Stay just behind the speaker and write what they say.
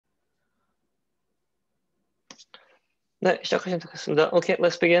네, 시작하시면 되겠습니다. Okay,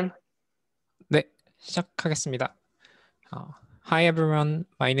 let's begin. 네, 시작하겠습니다. Hi everyone,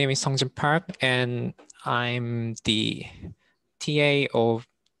 my name is Songjin Park and I'm the TA of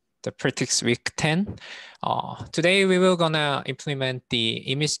the Practice Week 10. Today we will gonna implement the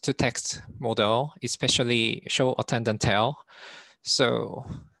image to text model, especially show attendant tell. So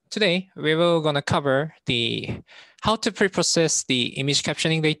today we will gonna cover the how to pre-process the image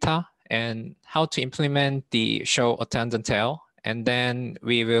captioning data and how to implement the show attendant tell. And then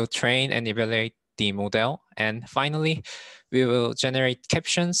we will train and evaluate the model. And finally, we will generate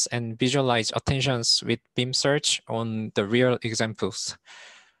captions and visualize attentions with beam search on the real examples.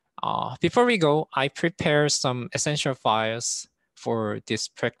 Before we go, I prepare some essential files for this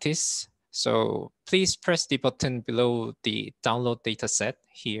practice. So please press the button below the download dataset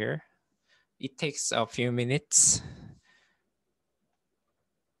here. It takes a few minutes.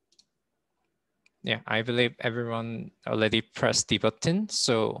 Yeah, I believe everyone already pressed the button.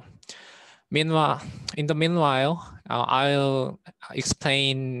 So in the meanwhile, I'll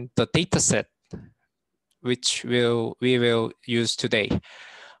explain the dataset which we will use today.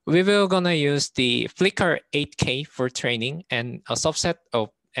 We will gonna use the Flickr 8K for training and a subset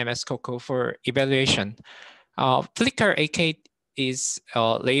of MS Coco for evaluation. Flickr 8K is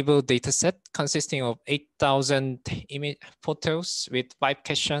a labeled dataset consisting of 8,000 image photos with 5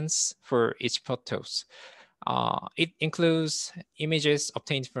 captions for each photos. It includes images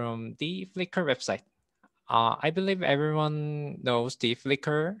obtained from the Flickr website. I believe everyone knows the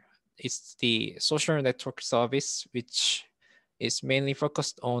Flickr. It's the social network service which is mainly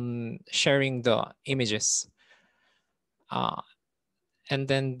focused on sharing the images. And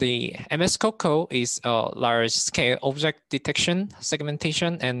then the MS Coco is a large-scale object detection,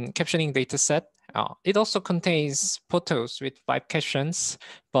 segmentation, and captioning dataset. It also contains photos with 5 captions,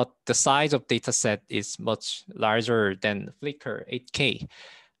 but the size of dataset is much larger than Flickr 8K.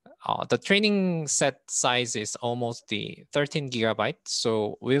 The training set size is almost the 13 gigabytes,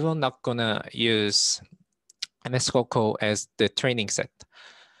 so we will not gonna use MS Coco as the training set.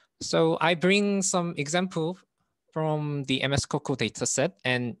 So I bring some example from the MS Coco dataset,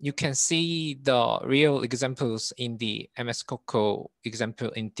 and you can see the real examples in the MS Coco example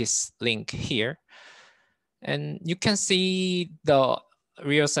in this link here. And you can see the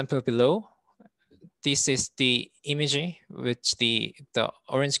real sample below. This is the image which the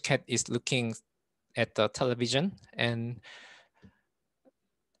orange cat is looking at the television. And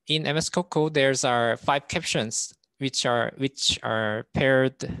in MS Coco, there's 5 captions which are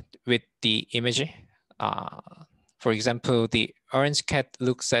paired with the image. For example, the orange cat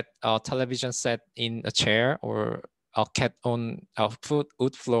looks at a television set in a chair, or a cat on a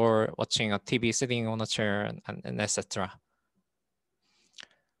wood floor watching a TV sitting on a chair, and etc.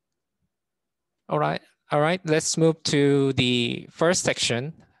 All right, let's move to the first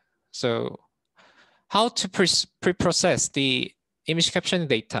section. So how to pre-process the image caption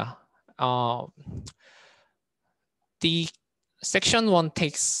data. The section 1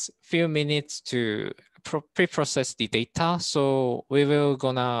 takes a few minutes to pre-process the data. So we will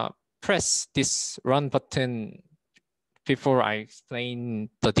gonna press this run button before I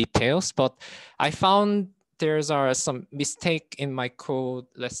explain the details, but I found there's some mistake in my code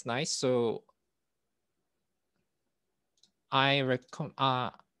last night. So I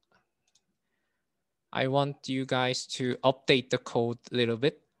want you guys to update the code a little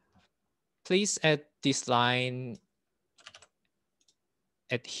bit. Please add this line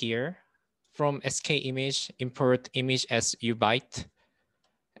at here. From SK image, import image as ubyte.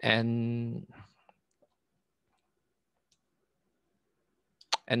 And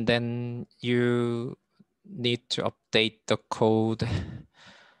then you need to update the code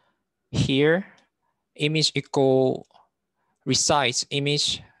here. Image equal resize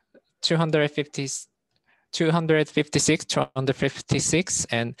image 256, 256,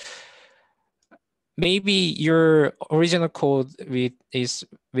 and maybe your original code is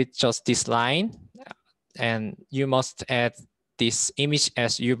with just this line, and you must add this image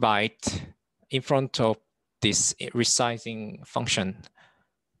as ubyte in front of this resizing function.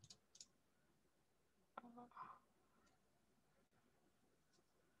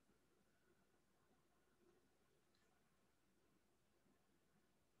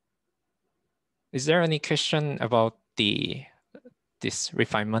 Is there any question about this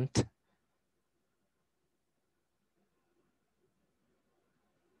refinement?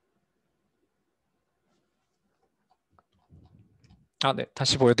 네,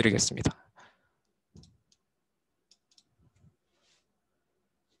 다시 보여드리겠습니다.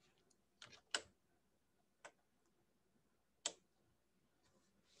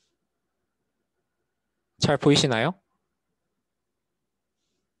 잘 보이시나요?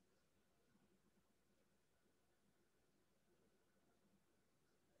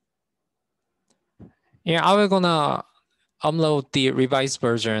 Yeah, I will gonna upload the revised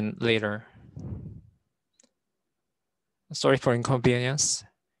version later. Sorry for inconvenience.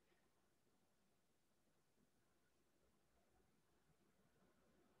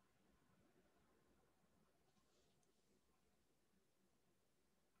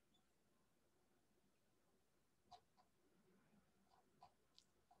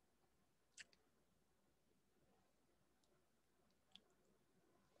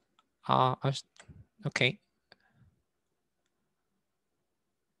 Okay.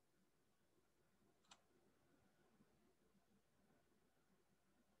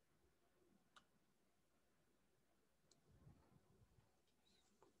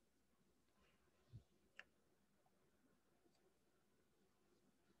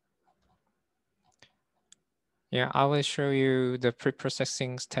 Yeah, I will show you the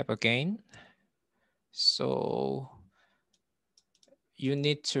preprocessing step again. So you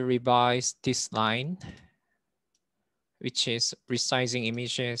need to revise this line, which is resizing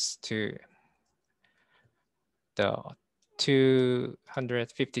images to the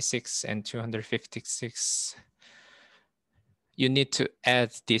 256 and 256. You need to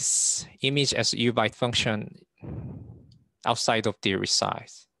add this image as ubyte function outside of the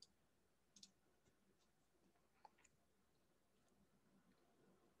resize.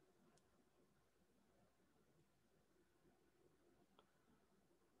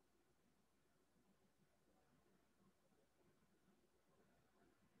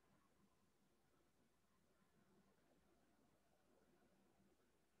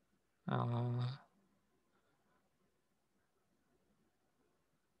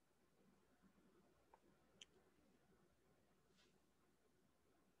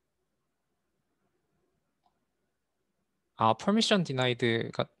 permission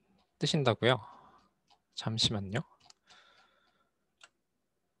denied가 뜨신다고요? 잠시만요.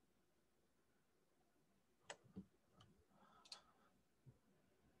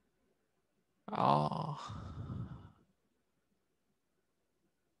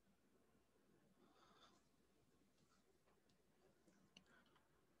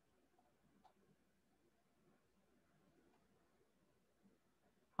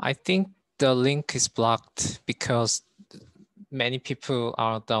 I think the link is blocked because many people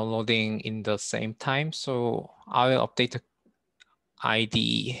are downloading in the same time. So I will update the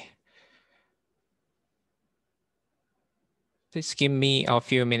ID. Please give me a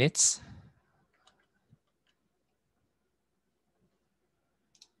few minutes.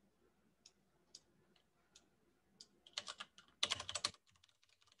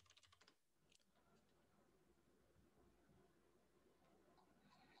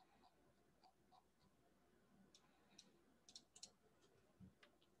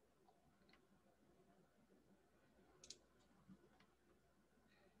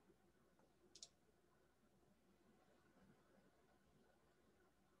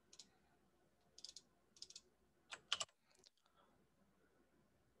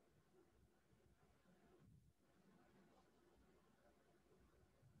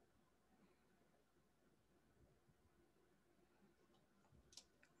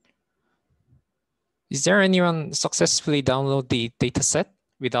 Is there anyone successfully download the dataset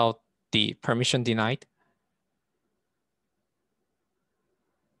without the permission denied?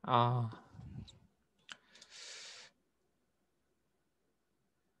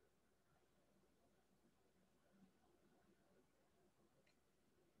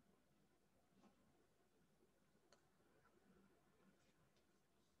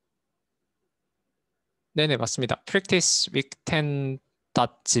 네네, 맞습니다. practice week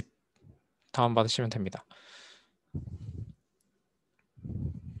 10.zip 다운받으시면 됩니다.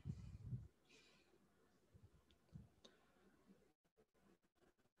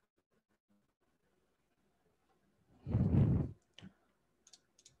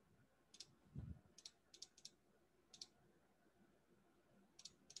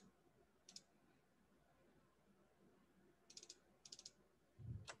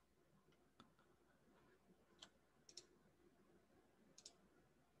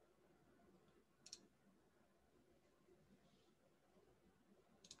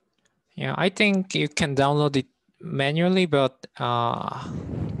 Yeah, I think you can download it manually, but all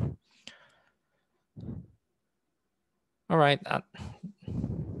right.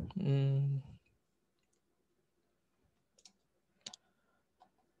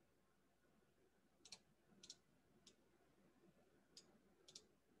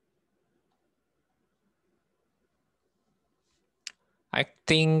 I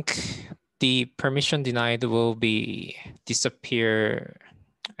think the permission denied will be disappear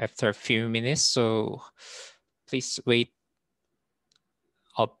after a few minutes. So please wait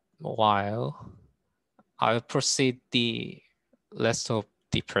a while. I'll proceed the rest of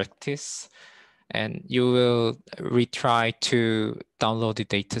the practice, and you will retry to download the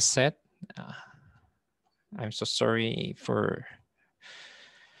dataset. I'm so sorry for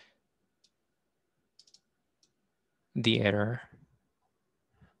the error.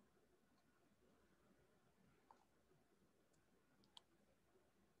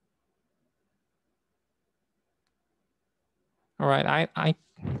 All right,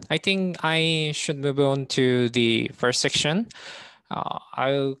 I think I should move on to the first section.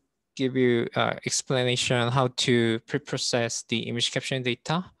 I'll give you explanation how to preprocess the image capturing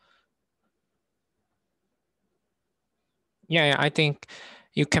data. Yeah, I think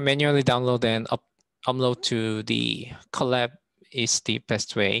you can manually download and upload to the collab is the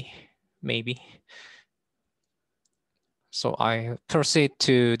best way, maybe. So I proceed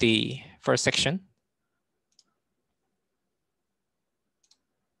to the first section.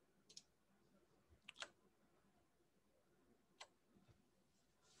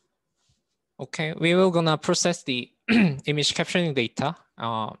 Okay, we will gonna process the image capturing data.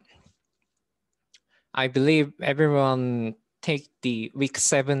 I believe everyone take the week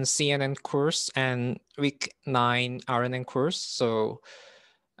 7 CNN course and week 9 RNN course. So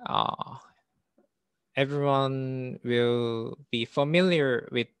everyone will be familiar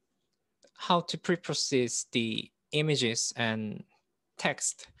with how to pre-process the images and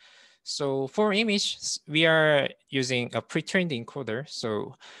text. So for image, we are using a pre-trained encoder.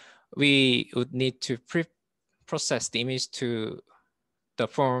 So we would need to pre-process the image to the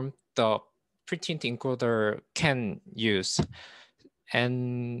form the pre-trained encoder can use.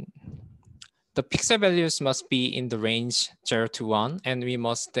 And the pixel values must be in the range 0 to 1, and we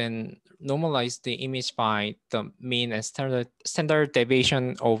must then normalize the image by the mean and standard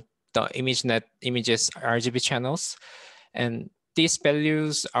deviation of the ImageNet images RGB channels. And these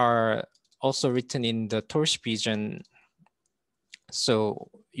values are also written in the torch vision. So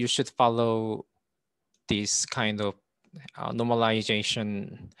you should follow this kind of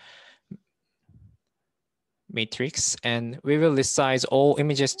normalization matrix. And we will resize all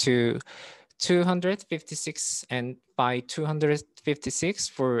images to 256 and by 256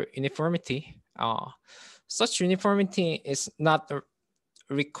 for uniformity. Such uniformity is not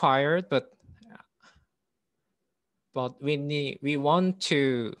required, but we want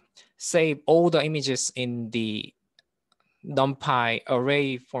to save all the images in the NumPy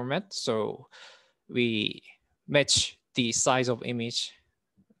array format. So we match the size of image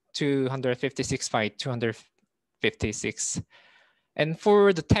 256 by 256. And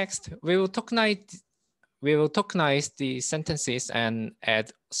for the text, we will tokenize the sentences and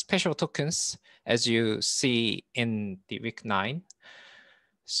add special tokens as you see in the week 9.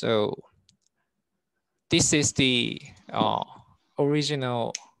 So this is the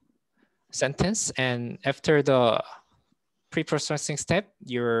original sentence, and after the pre-processing step,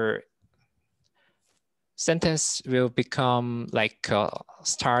 your sentence will become like a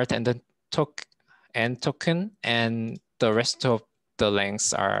start and then token, and the rest of the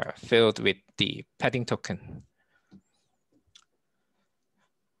lengths are filled with the padding token.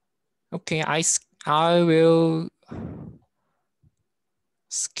 Okay, I will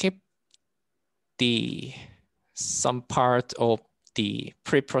skip some part of the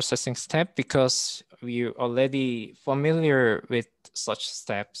pre-processing step because we're already familiar with such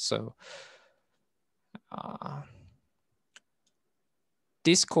steps. So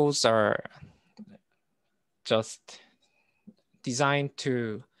these codes are just designed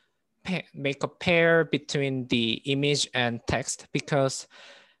to make a pair between the image and text, because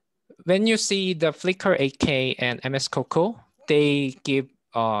when you see the Flickr AK and MS Coco, they give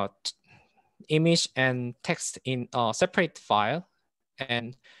image and text in a separate file,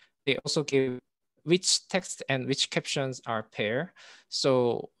 and they also give which text and which captions are paired.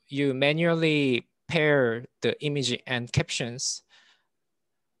 So you manually pair the image and captions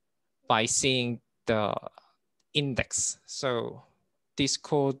by seeing the index. So these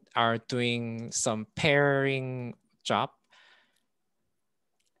code are doing some pairing job.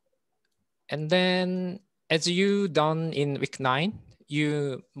 And then as you done in week 9,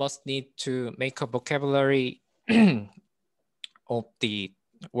 you must need to make a vocabulary of the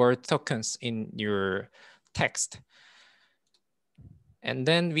word tokens in your text. And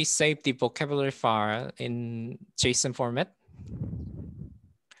then we save the vocabulary file in JSON format.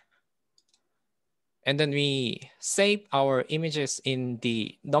 And then we save our images in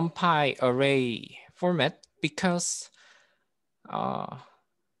the NumPy array format, because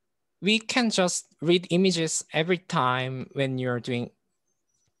we can just read images every time when you're doing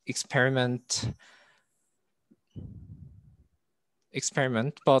experiment,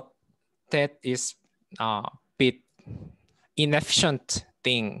 but that is bit inefficient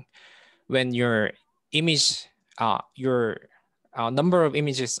thing when your image, your number of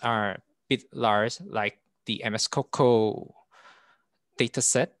images are a bit large, like the MS Coco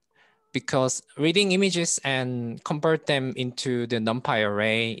dataset, because reading images and convert them into the NumPy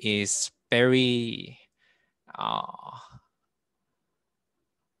array is very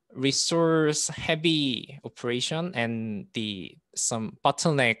resource heavy operation and some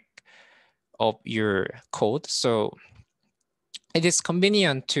bottleneck of your code. So it is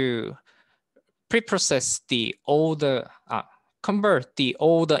convenient to preprocess convert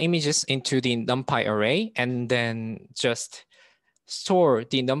all the images into the NumPy array and then just store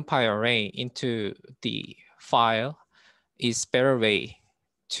the NumPy array into the file is better way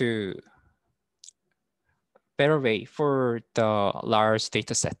for the large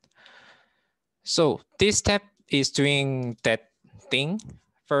data set. So this step is doing that thing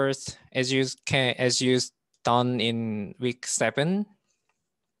first, as you done in week 7.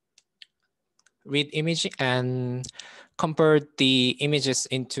 Read image and convert the images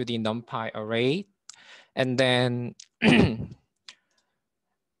into the NumPy array, and then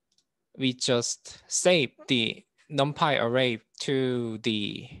we just save the NumPy array to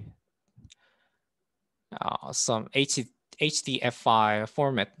the some HDF file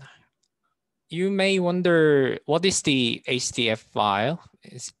format. You may wonder, what is the HDF file?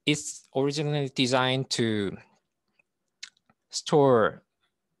 It's originally designed to store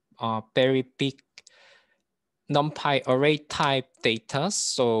very big NumPy array type data.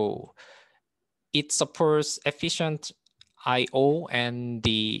 So it supports efficient I/O and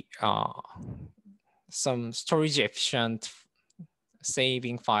some storage efficient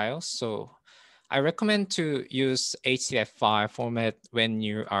saving files. So I recommend to use HDF file format when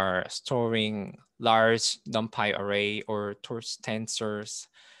you are storing large NumPy array or torch tensors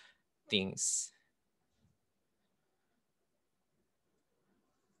things.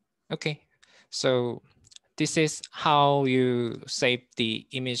 Okay, so this is how you save the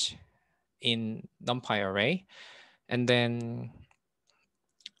image in NumPy array. And then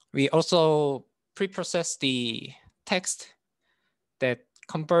we also preprocess the text that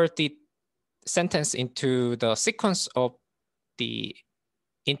convert the sentence into the sequence of the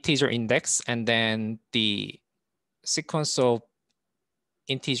integer index, and then the sequence of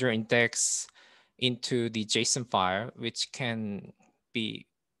integer index into the JSON file, which can be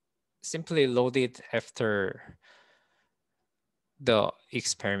simply loaded after the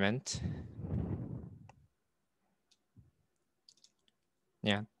experiment.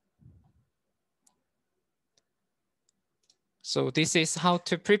 Yeah. So this is how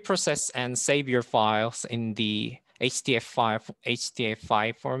to preprocess and save your files in the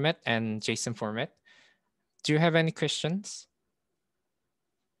HDF5 format and JSON format. Do you have any questions?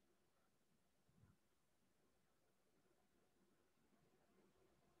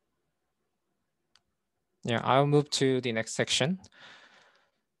 Yeah, I'll move to the next section.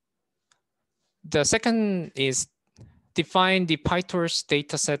 The second is define the PyTorch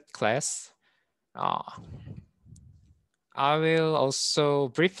dataset class. I will also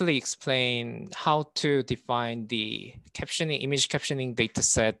briefly explain how to define the image captioning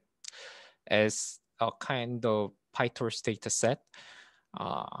dataset as a kind of PyTorch dataset.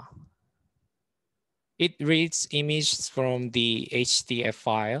 It reads images from the HDF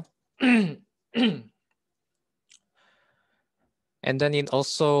file. And then it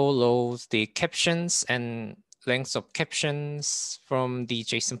also loads the captions and lengths of captions from the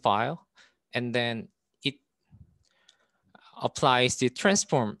JSON file. And then it applies the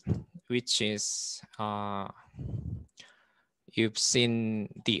transform, which is, you've seen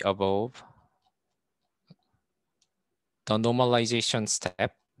the above, the normalization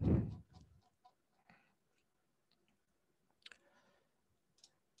step.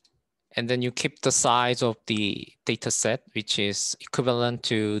 And then you keep the size of the data set, which is equivalent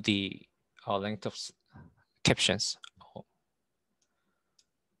to the length of captions.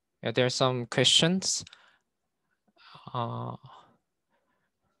 Yeah, there are some questions. The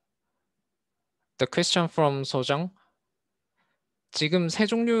question from 소정. 지금 세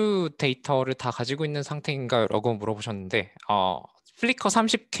종류 데이터를 다 가지고 있는 상태인가요? 라고 물어보셨는데, 플리커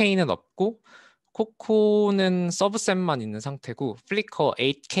 30K는 없고, 코코는 서브셋만 있는 상태고, 플리커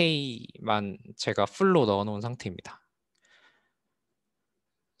 8K만 제가 풀로 넣어놓은 상태입니다.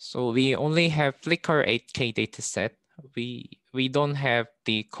 So we only have Flickr 8K dataset. We don't have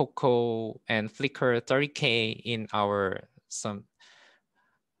the Coco and Flickr 30K in our some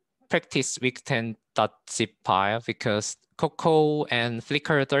practice week 10.zip file, because Coco and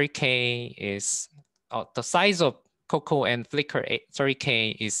Flickr 30K is the size of Coco and Flickr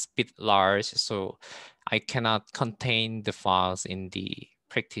 30K is a bit large, so I cannot contain the files in the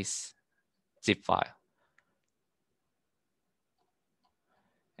practice zip file.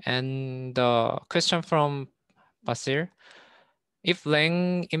 And the question from Basir, if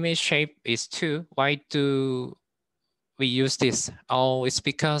length image shape is 2, why do we use this? Oh, it's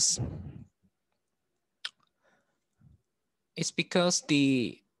because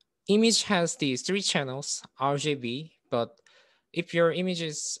the image has these 3 channels, RGB, but if your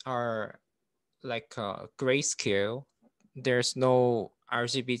images are like grayscale, there's no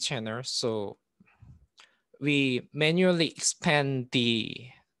RGB channel, so we manually expand the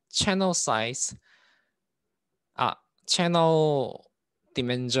channel size, channel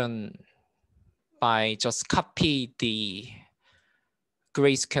dimension by just copy the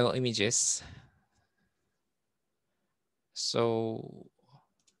grayscale images. So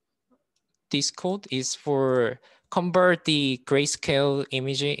this code is for convert the grayscale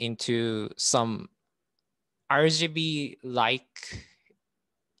image into some RGB-like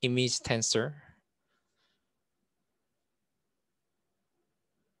image tensor.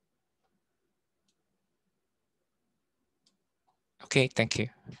 Okay, thank you.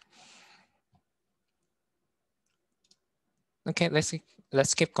 Okay,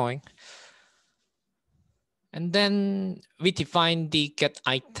 let's keep going. And then we define the get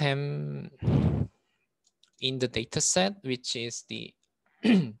item in the dataset, which is the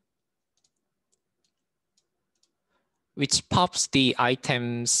which pops the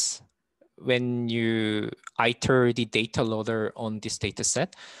items when you iter the data loader on this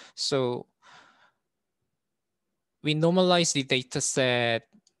dataset. So we normalize the dataset.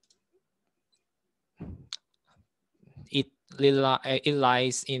 It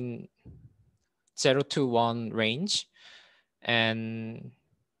lies in 0 to 1 range, and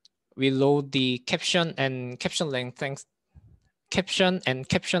we load the caption and caption lengths.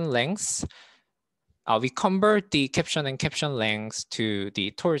 We convert the caption and caption lengths to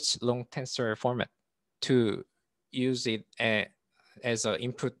the torch long tensor format to use it as an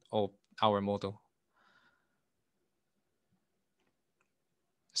input of our model.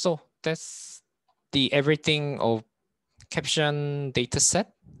 So that's the everything of caption dataset.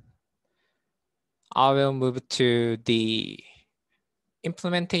 I will move to the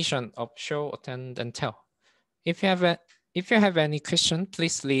implementation of show, attend, and tell. If you have any question,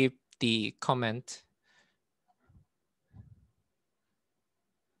 please leave the comment.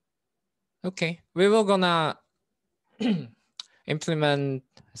 Okay, we will gonna implement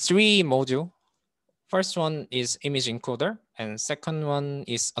 3 modules. First one is image encoder, and second one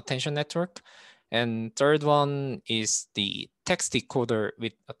is attention network, and third one is the text decoder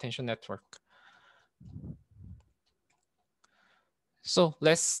with attention network. So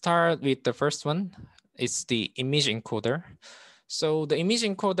let's start with the first one. It's the image encoder. So the image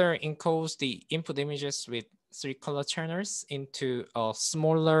encoder encodes the input images with 3 color channels into a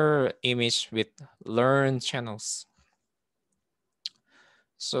smaller image with learn channels.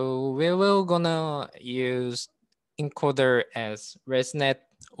 So we will gonna use encoder as ResNet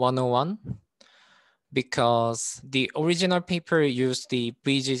 101 because the original paper used the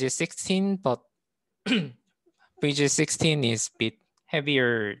BGG16, but BGG16 is a bit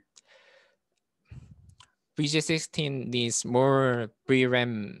heavier. BGG16 needs more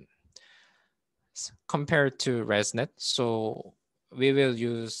VRAM compared to ResNet. So we will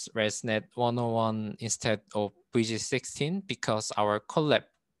use ResNet 101 instead of BG16 because our collab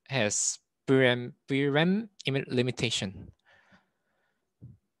has VRAM limitation.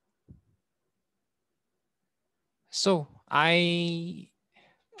 So I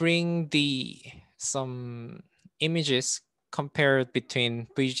bring some images compared between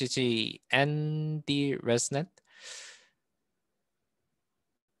BGG and the ResNet.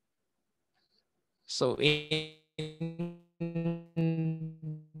 So in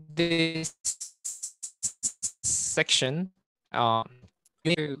this section, you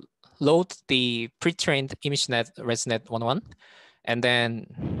need to load the pre-trained ImageNet ResNet 101 and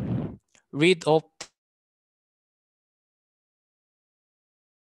then read up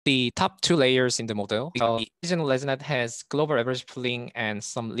the top 2 layers in the model. The original ResNet has global average pooling and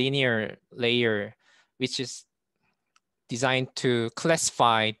some linear layer, which is designed to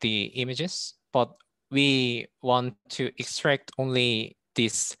classify the images, but we want to extract only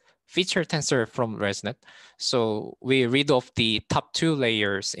this feature tensor from ResNet. So we read off the top 2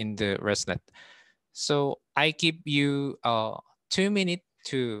 layers in the ResNet. So I give you 2 minutes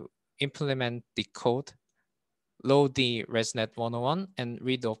to implement the code, load the ResNet 101, and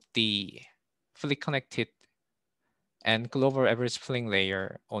read off the fully connected and global average pooling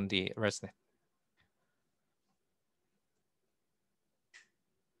layer on the ResNet.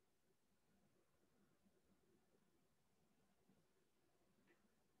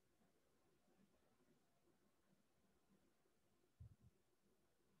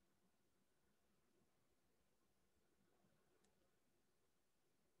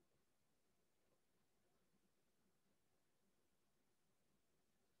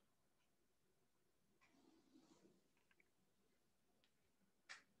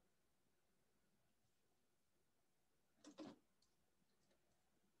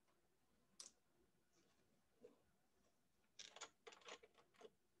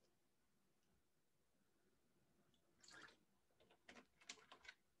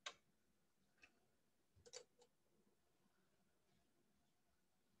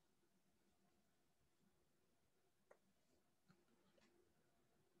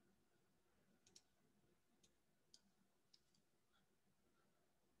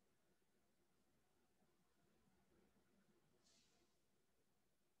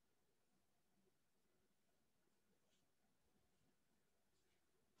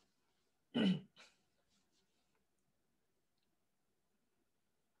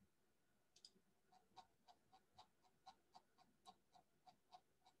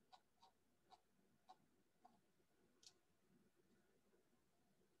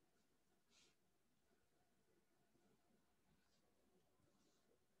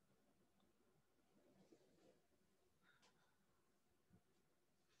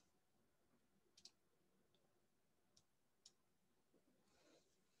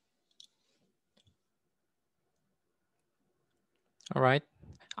 All right,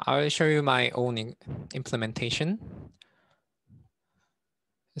 I'll show you my own implementation.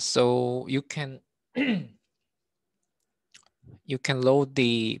 So you can you can load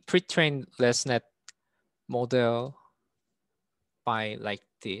the pre-trained ResNet model by like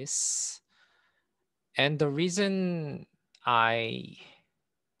this. And the reason I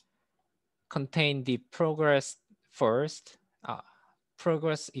contain the progress first,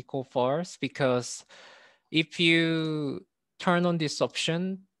 progress equal first, because if you turn on this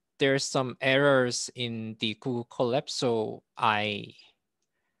option, there's some errors in the Google Colab. So I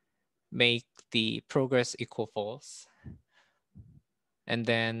make the progress equal false. And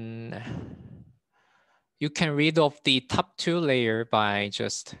then you can read off the top two layer by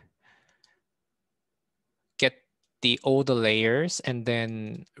just get the older layers and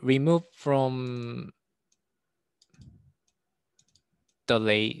then remove from the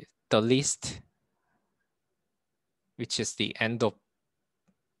list, which is the end of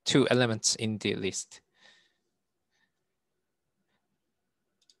two elements in the list.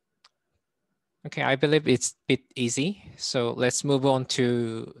 Okay, I believe it's a bit easy. So let's move on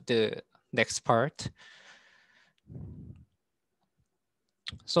to the next part.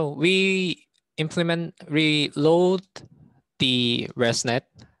 So we load the ResNet,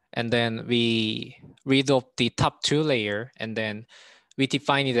 and then we read off the top two layer, and then we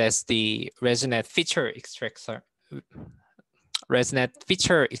define it as the ResNet feature extractor.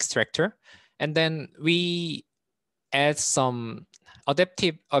 And then we add some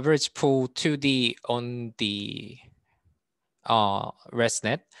adaptive average pool to the on the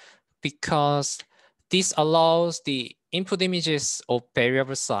ResNet, because this allows the input images of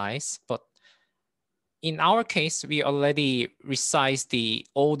variable size, but in our case, we already resized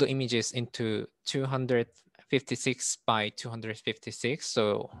all the images into 256 by 256,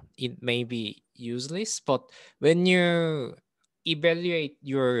 so it may be useless. But when you evaluate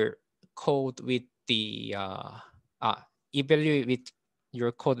your code with the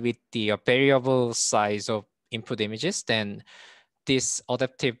variable size of input images, then this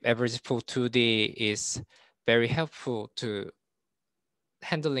adaptive average pool 2D is very helpful to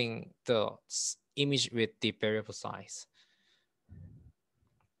handling the image with the variable size.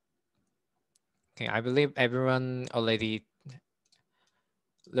 Okay, I believe everyone already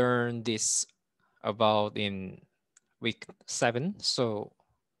learned this about in week 7, so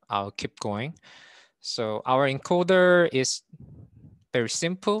I'll keep going. So our encoder is very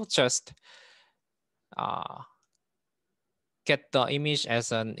simple, just get the image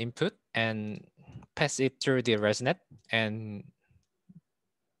as an input and pass it through the ResNet and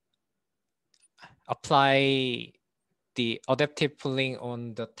apply the adaptive pooling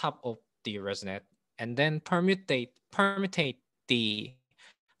on the top of the ResNet, and then permutate the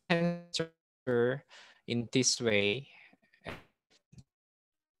tensor in this way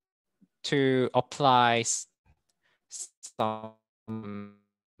to apply some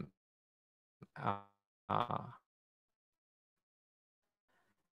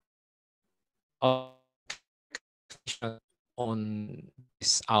on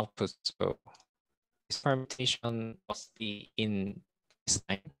this output. So this permutation must be in this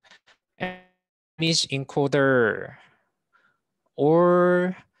line. And image encoder,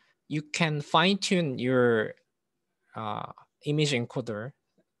 or you can fine tune your image encoder,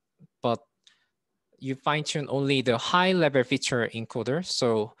 but you fine tune only the high level feature encoder.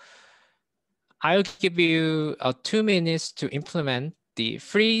 So I'll give you 2 minutes to implement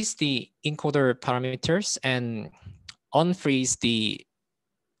freeze the encoder parameters and unfreeze the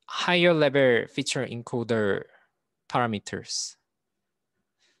higher level feature encoder parameters.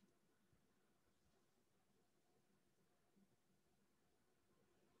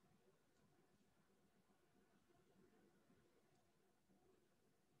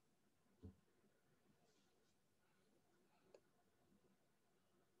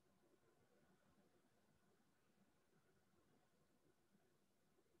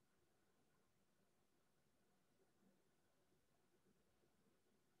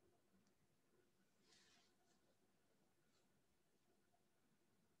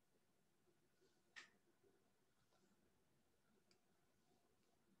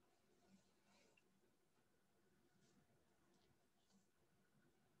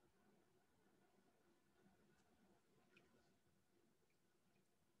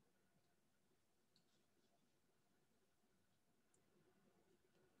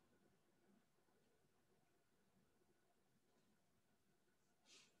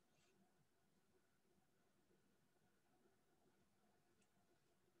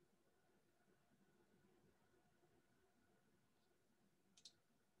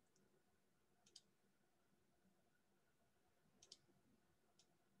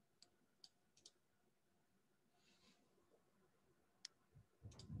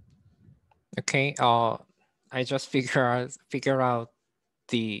 Okay, I just figure out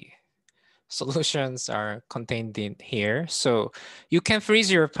the solutions are contained in here. So you can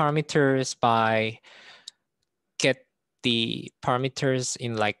freeze your parameters by get the parameters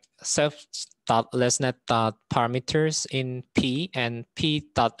in like self.lessnet.parameters in P and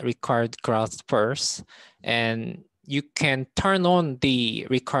P.required graph first. And you can turn on the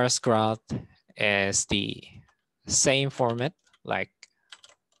requires graph as the same format, like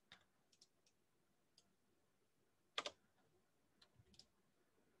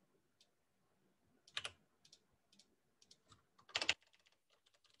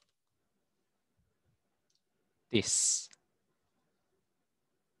this.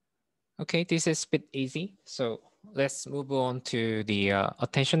 Okay, this is a bit easy. So let's move on to the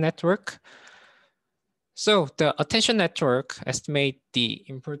attention network. So the attention network estimates the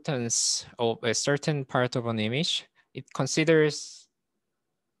importance of a certain part of an image. It considers,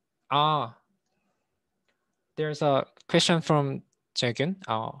 there's a question from Jaegun.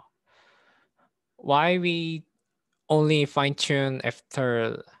 Why we only fine tune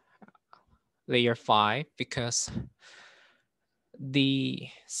after layer 5? Because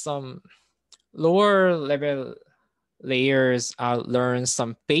some lower level layers learn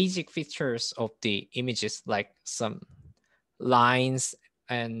some basic features of the images, like some lines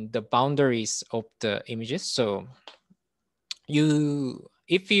and the boundaries of the images. So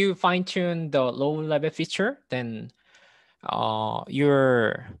if you fine tune the low level feature, then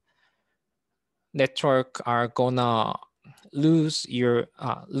your network are gonna lose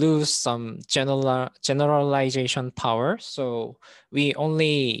some generalization power. So we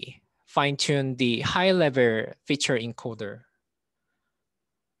only fine tune the high level feature encoder.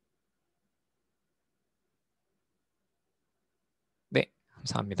 네,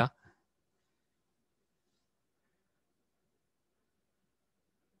 감사합니다.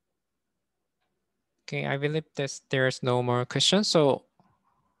 Okay, I believe there's no more questions. So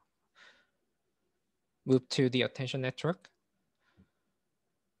move to the attention network.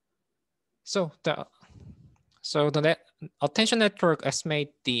 So the attention network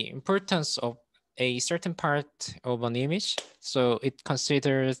estimates the importance of a certain part of an image. So it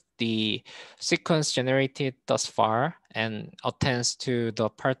considers the sequence generated thus far and attends to the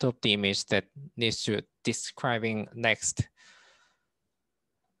part of the image that needs to describing next.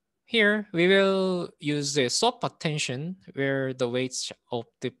 Here, we will use the soft attention where the weights of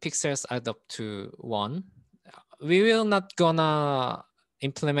the pixels add up to 1. We will not gonna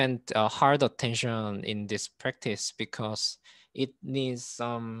implement a hard attention in this practice because it needs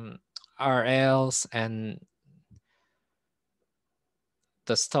some RLs and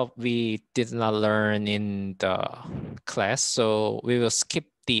the stuff we did not learn in the class. So we will skip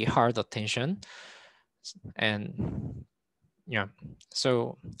the hard attention. And yeah,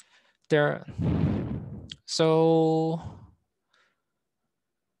 so there's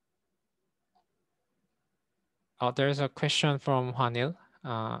a question from Hwanil.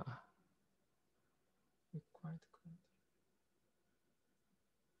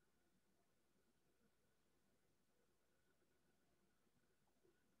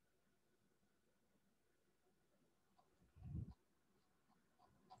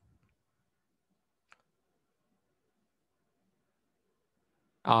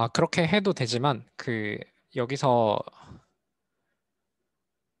 그렇게 해도 되지만 여기서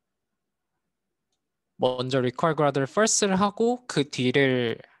먼저 require grade를 first를 하고 그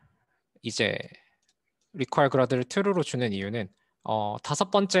뒤를 이제 require grade를 true로 주는 이유는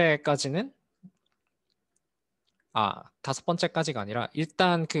다섯 번째까지가 아니라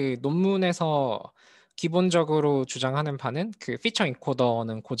일단 그 논문에서 기본적으로 주장하는 바는 그 피처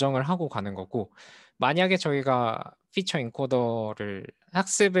인코더는 고정을 하고 가는 거고, 만약에 저희가 피처 인코더를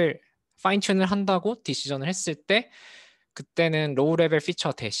학습을 파인튠을 한다고 디시전을 했을 때 그때는 로우 레벨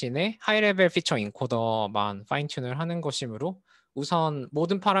피처 대신에 하이 레벨 피처 인코더만 파인튠을 하는 것이므로 우선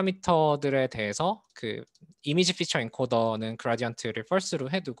모든 파라미터들에 대해서 그 이미지 피처 인코더는 그라디언트를 first로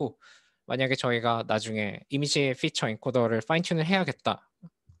해두고, 만약에 저희가 나중에 이미지 피처 인코더를 파인튠을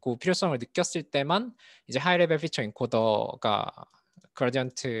해야겠다고 필요성을 느꼈을 때만 이제 하이 레벨 피처 인코더가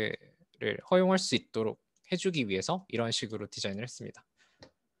그라디언트를 허용할 수 있도록 해주기 위해서 이런 식으로 디자인을 했습니다.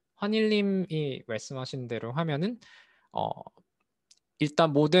 환일님이 말씀하신 대로 하면은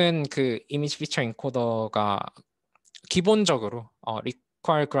일단 모든 그 이미지 피처 인코더가 기본적으로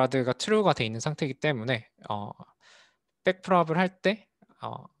require grade가 true가 돼 있는 상태이기 때문에 백프롭을 할 때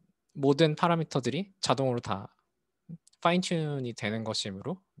모든 파라미터들이 자동으로 다 파인튠이 되는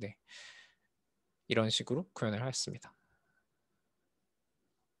것이므로 네, 이런 식으로 구현을 하였습니다.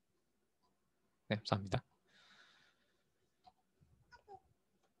 네, 감사합니다.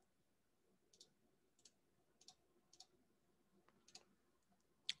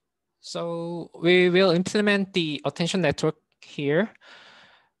 So we will implement the attention network here.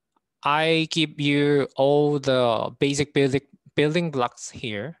 I give you all the basic building blocks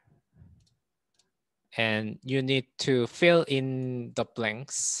here. And you need to fill in the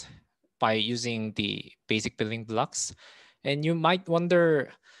blanks by using the basic building blocks. And you might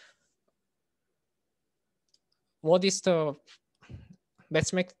wonder, what is the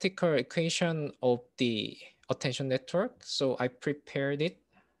mathematical equation of the attention network? So I prepared it.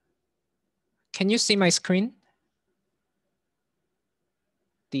 Can you see my screen?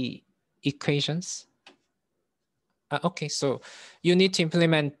 The equations. Okay, so you need to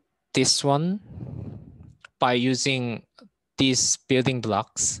implement this one by using these building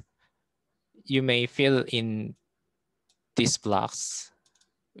blocks. You may fill in these blocks,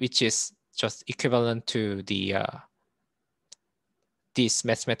 which is just equivalent to the this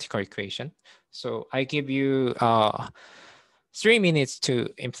mathematical equation. So I give you 3 minutes to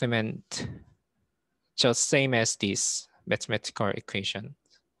implement just same as this mathematical equation.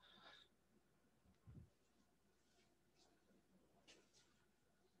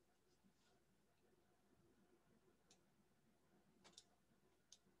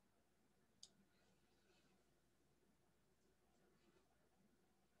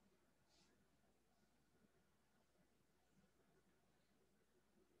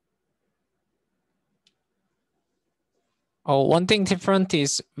 Oh, one thing different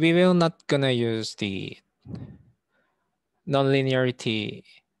is we will not gonna use the nonlinearity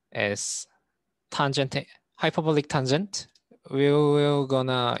as tangent, hyperbolic tangent. We will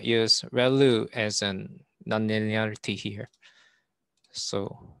gonna use ReLU as an nonlinearity here.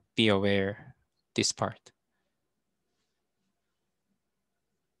 So be aware this part.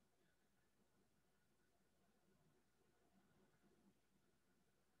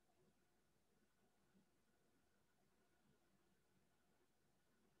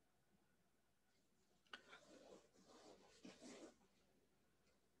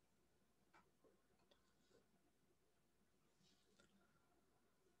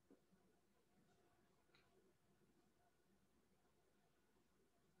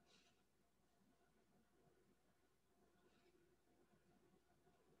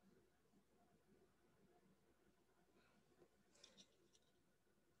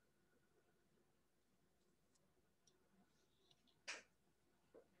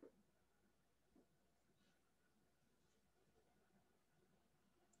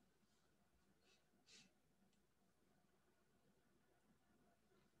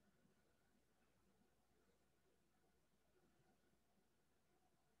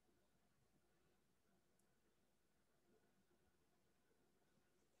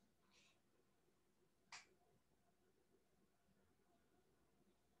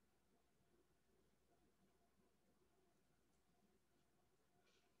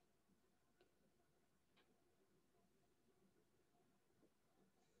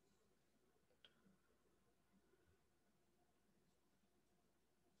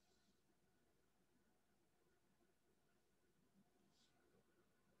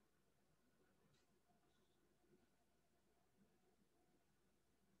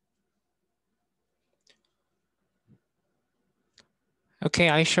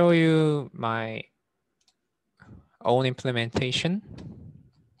 Okay, I show you my own implementation.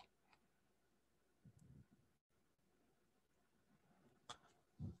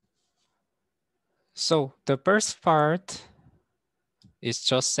 So the first part is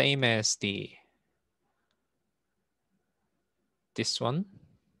just same as this one.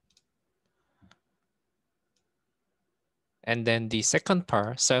 And then the second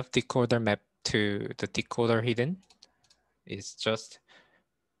part, self-decoder map to the decoder hidden, is just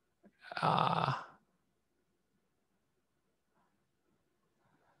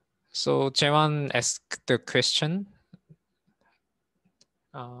so Jaewon asked the question,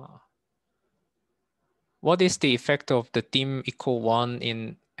 what is the effect of the dim equal 1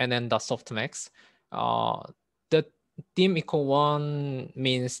 in NN dot softmax? The dim equal 1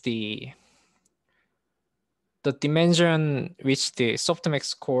 means the dimension which the softmax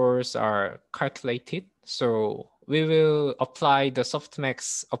scores are calculated. So we will apply the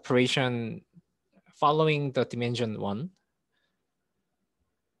softmax operation following the dimension 1.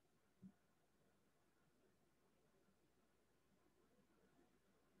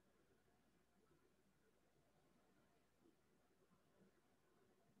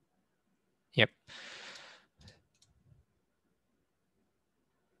 Yep.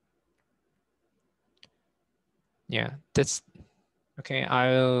 Yeah, that's okay.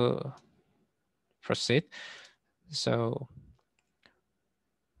 I'll proceed. So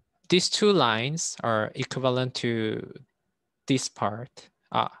these two lines are equivalent to this part.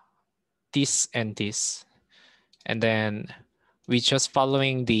 this and this. And then we just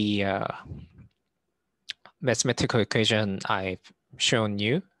following the mathematical equation I've shown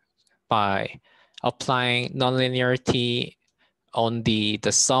you by applying nonlinearity on the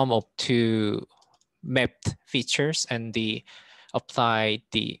sum of two mapped features and apply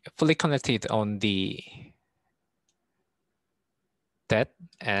the fully connected on that,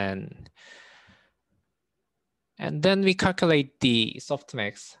 and then we calculate the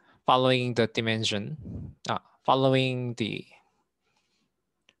softmax following the dimension, following the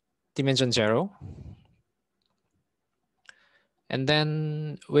dimension 0. And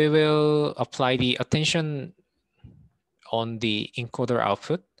then we will apply the attention on the encoder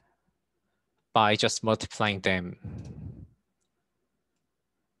output by just multiplying them.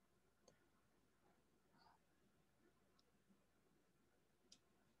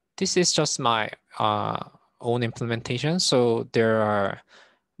 This is just my own implementation. So there are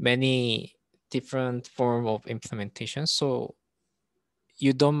many different forms of implementation. So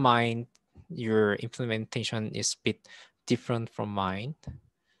you don't mind your implementation is a bit different from mine.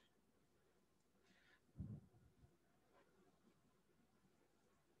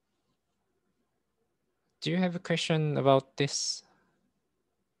 Do you have a question about this?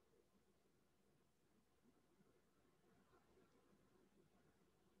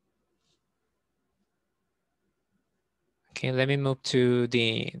 Okay, let me move to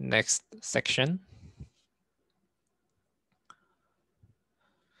the next section.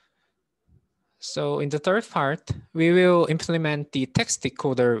 So in the third part, we will implement the text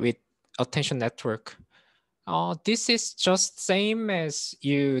decoder with attention network. This is just same as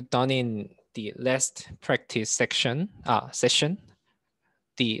you done in the last practice session.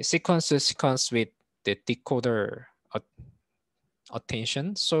 The sequence with the decoder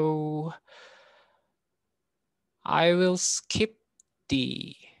attention. So I will skip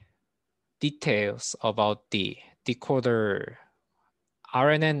the details about the decoder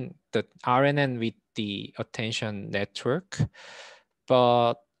RNN, the RNN with the attention network,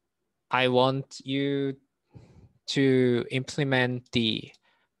 but I want you to implement the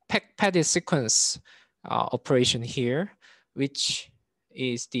padded sequence operation here, which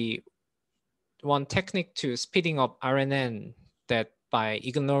is the one technique to speeding up RNN that by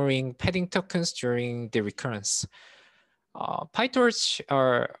ignoring padding tokens during the recurrence. PyTorch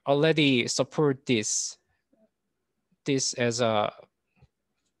are already support this as a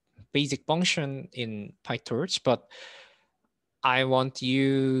basic function in PyTorch, but I want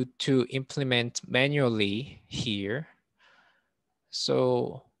you to implement manually here.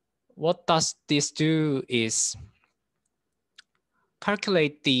 So what does this do is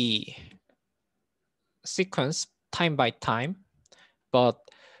calculate the sequence time by time, but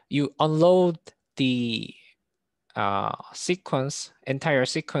you unload the entire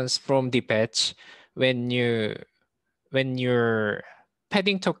sequence from the batch when your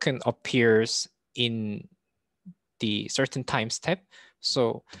padding token appears in the certain time step.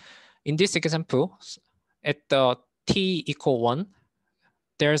 So in this example, at the t equal 1,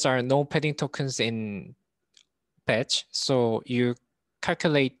 there are no padding tokens in batch. So you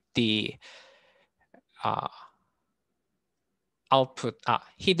calculate the output,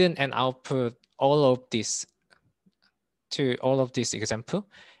 hidden and output all of this example.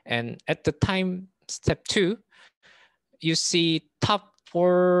 And at the time step 2, you see top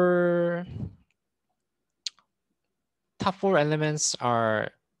four elements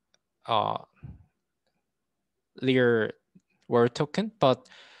are Lear word token, but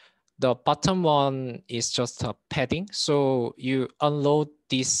the bottom one is just a padding. So you unload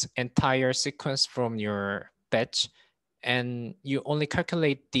this entire sequence from your batch and you only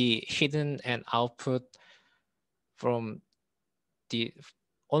calculate the hidden and output from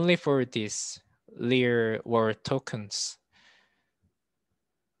only for these Lear word tokens.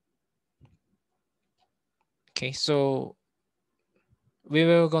 Okay, so we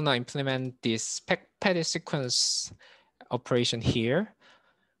will gonna implement this padded sequence operation here.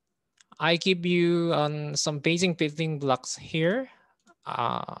 I give you some basic building blocks here,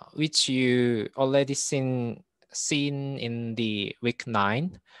 which you already seen in the week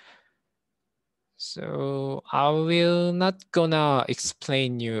 9. So I will not gonna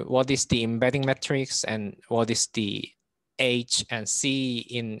explain you what is the embedding matrix and what is the H and C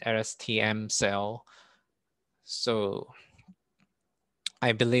in LSTM cell. So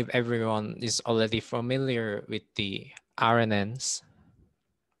I believe everyone is already familiar with the RNNs.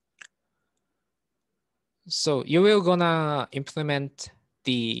 So you will gonna implement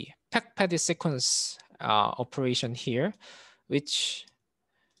the padded sequence operation here, which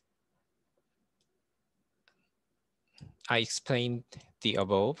I explained the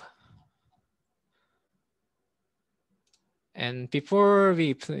above. And before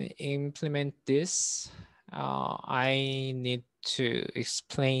we implement this, I need to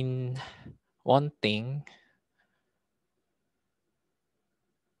explain one thing.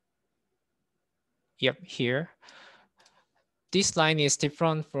 Yep, here. This line is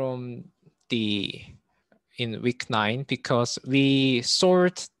different from the in week 9 because we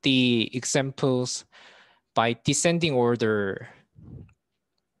sort the examples by descending order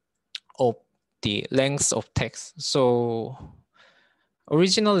of the length of text. So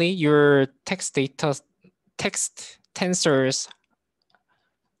originally your text tensors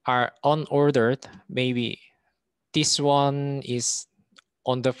are unordered. Maybe this one is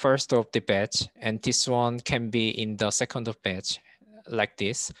on the first of the batch and this one can be in the second of batch like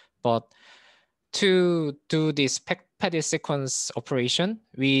this. But to do this padded sequence operation,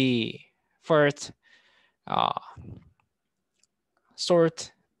 we first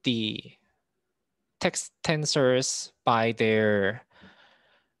sort the text tensors by their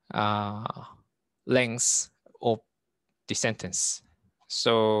length of the sentence.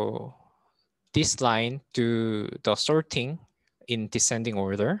 So this line do the sorting in descending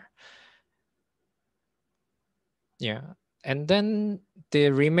order. Yeah. And then the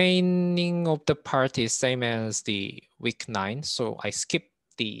remaining of the part is same as the week 9. So I skip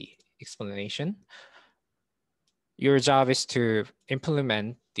the explanation. Your job is to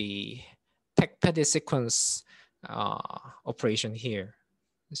implement the padded sequence operation here.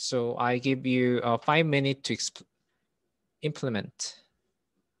 So I give you 5 minutes to implement.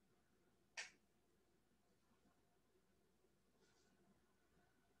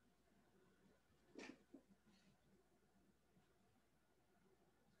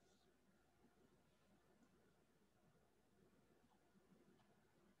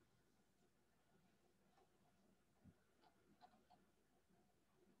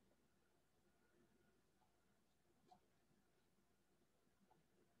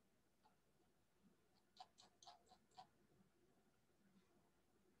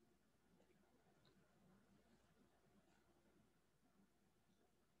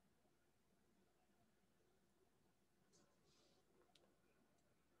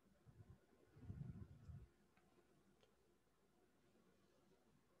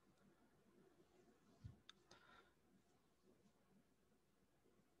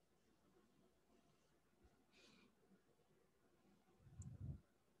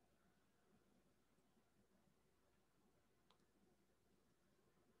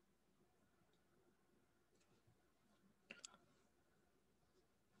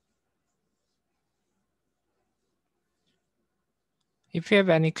 If you have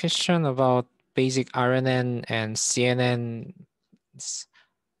any question about basic RNN and CNN,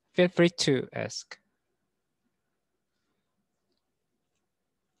 feel free to ask.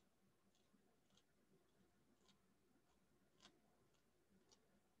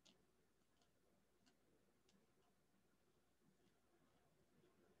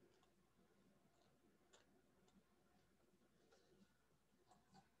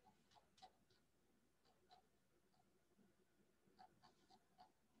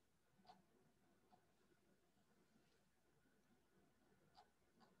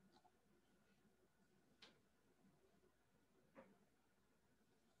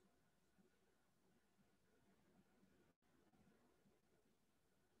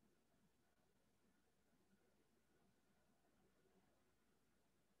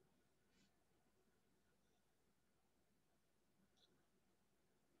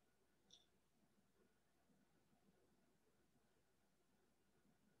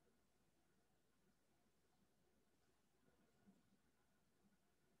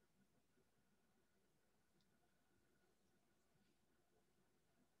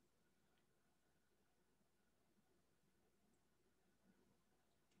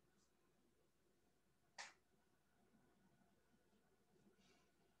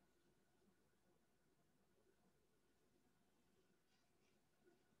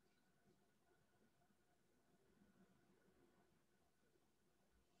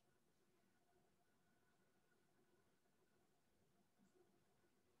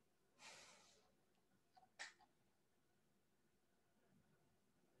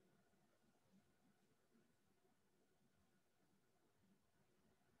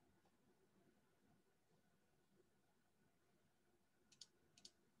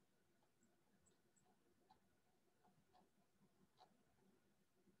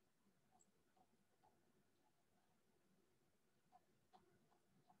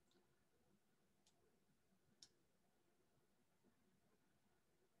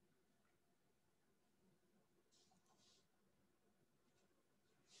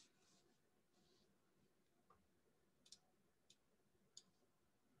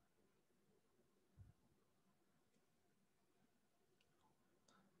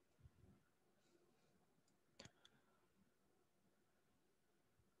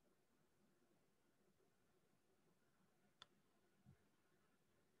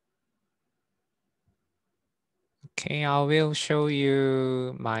 Okay, I will show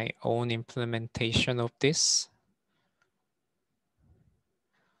you my own implementation of this.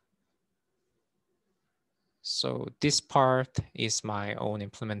 So this part is my own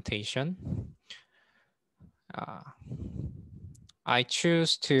implementation. I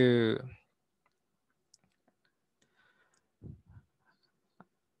choose to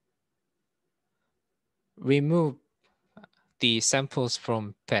remove the samples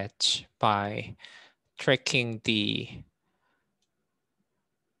from batch by tracking the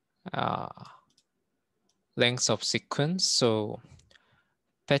length of sequence. So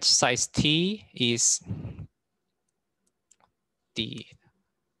batch size T is the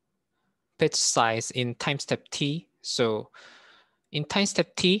batch size in time step T. So in time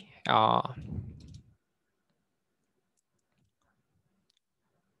step T,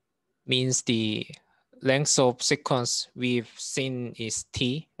 means the length of sequence we've seen is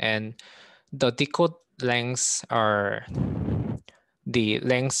T, and the decode lengths are the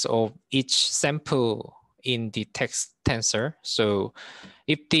length of each sample in the text tensor. So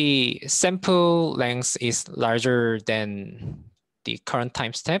if the sample length is larger than the current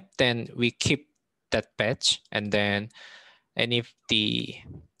time step, then we keep that batch. And if the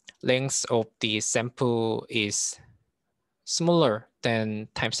length of the sample is smaller than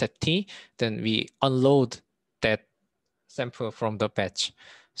time step T, then we unload that sample from the batch.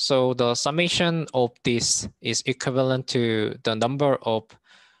 So the summation of this is equivalent to the number of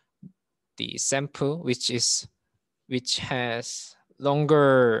the sample, which is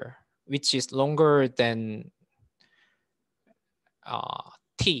longer than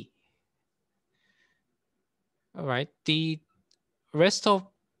T. All right. The rest of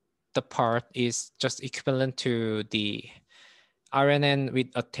the part is just equivalent to the RNN with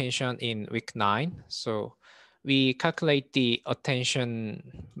attention in week 9. So we calculate the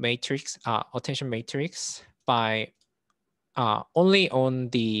attention matrix by only on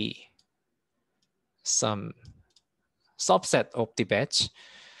the some subset of the batch,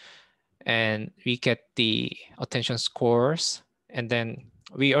 and we get the attention scores, and then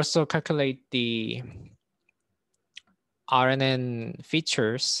we also calculate the RNN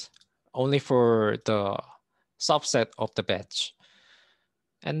features only for the subset of the batch.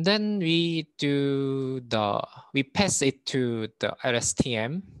 And then we pass it to the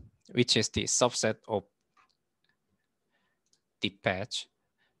LSTM, which is the subset of the batch.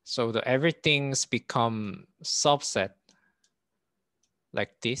 So everything's become subset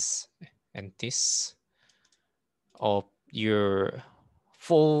like this and this of your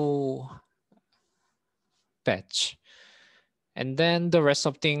full batch. And then the rest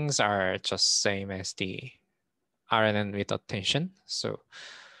of things are just same as the RNN with attention. So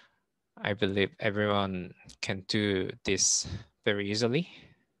I believe everyone can do this very easily.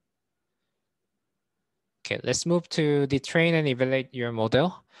 Okay, let's move to the train and evaluate your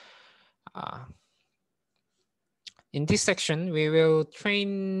model. In this section, we will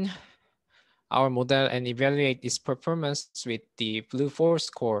train our model and evaluate its performance with the blue 4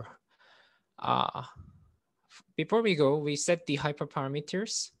 score. Before we go, we set the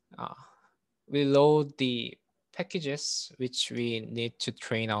hyperparameters. We load the packages which we need to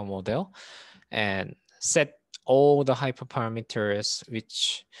train our model and set all the hyperparameters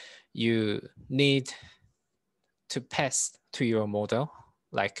which you need to pass to your model,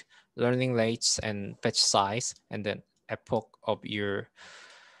 like learning rates and batch size, and then epoch of your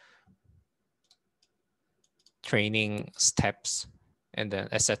training steps, and then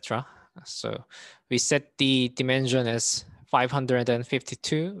etc. So we set the dimension as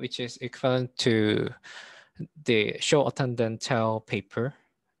 552, which is equivalent to the show attendant tell paper,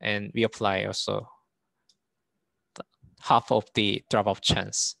 and we apply also half of the drop-off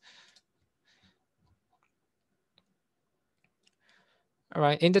chance. All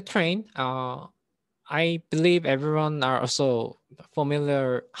right, in the train, I believe everyone are also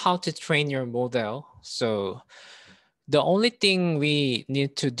familiar how to train your model. So the only thing we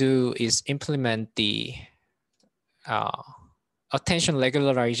need to do is implement the attention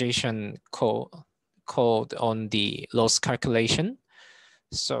regularization code on the loss calculation.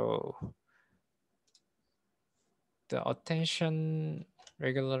 So the attention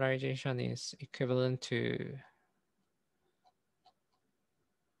regularization is equivalent to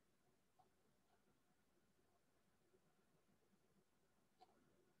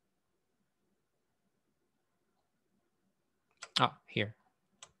here.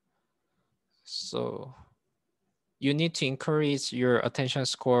 So you need to increase your attention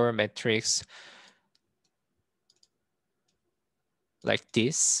score metrics like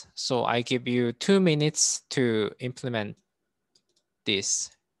this. So I give you 2 minutes to implement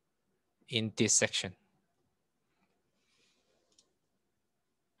this in this section.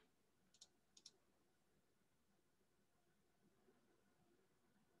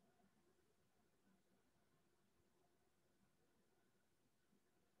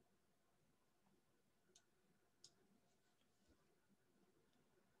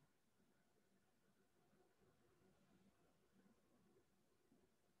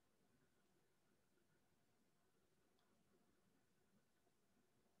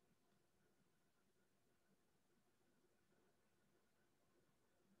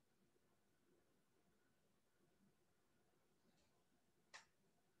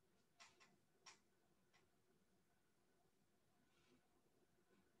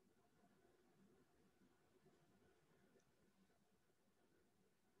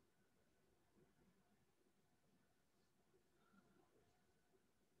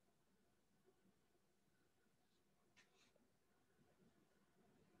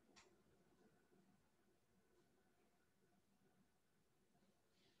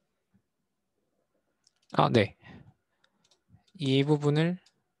 네. 이 부분을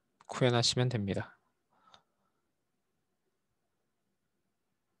구현하시면 됩니다.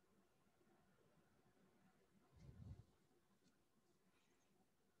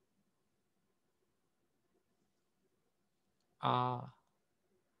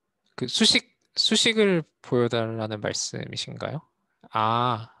 그 수식을 보여달라는 말씀이신가요?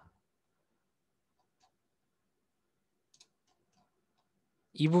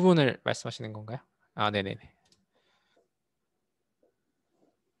 이 부분을 말씀하시는 건가요? 네네네.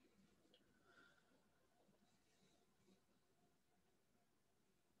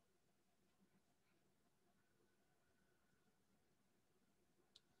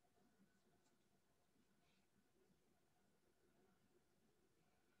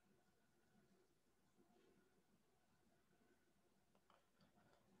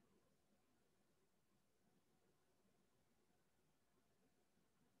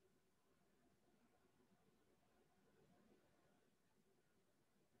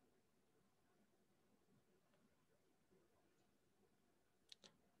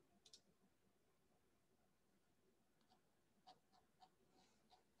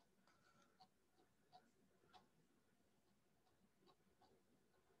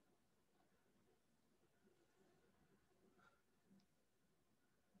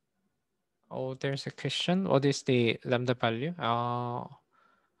 There's a question. What is the lambda value?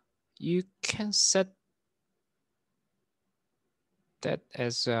 You can set that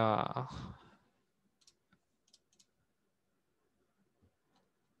as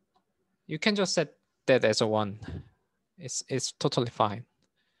you can just set that as a 1. It's totally fine.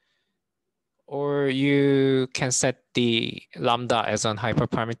 Or you can set the lambda as an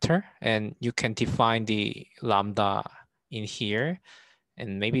hyperparameter, and you can define the lambda in here.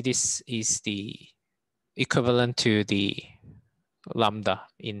 And maybe this is the equivalent to the lambda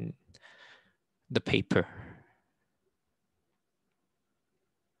in the paper.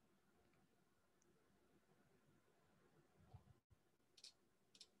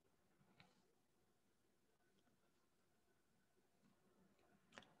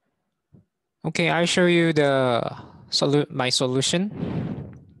 Okay, I'll show you my solution.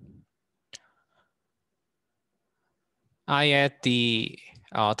 I add the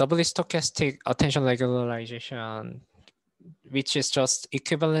doubly stochastic attention regularization, which is just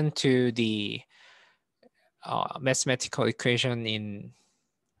equivalent to the mathematical equation in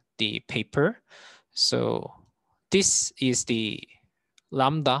the paper. So this is the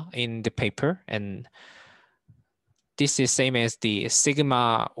lambda in the paper, and this is same as the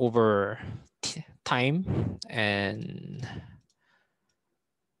sigma over time, and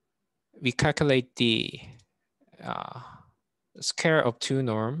we calculate the square of 2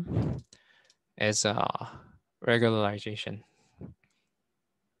 norm as a regularization.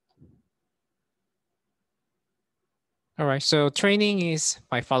 All right, so training is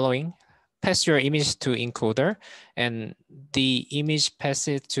by following. Pass your image to encoder, and the image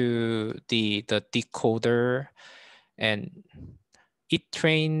passes to the decoder, and it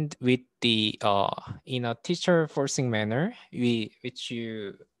trained with the in a teacher forcing manner, which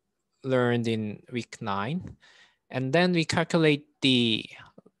you learned in week 9. And then we calculate the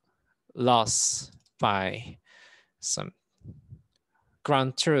loss by some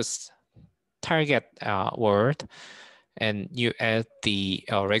ground truth target word, and you add the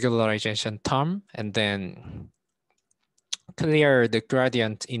regularization term, and then clear the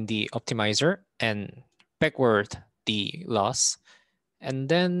gradient in the optimizer and backward the loss, and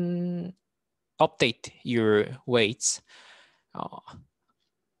then update your weights.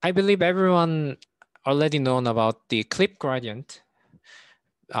 I believe everyone already known about the clip gradient.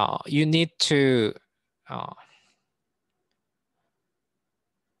 You need to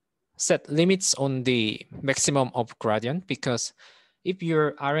set limits on the maximum of gradient, because if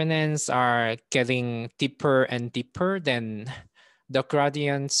your RNNs are getting deeper and deeper, then the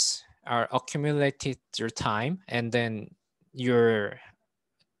gradients are accumulated through time, and then your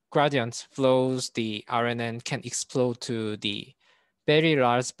gradient flows, the RNN can explode to the very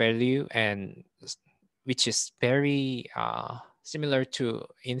large value, and which is very similar to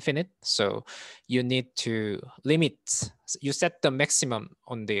infinite. So you need to limit, you set the maximum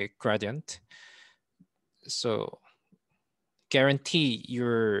on the gradient. So guarantee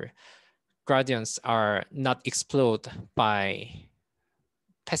your gradients are not explode by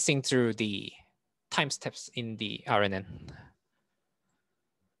passing through the time steps in the RNN.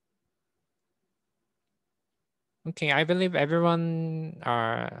 Okay, I believe everyone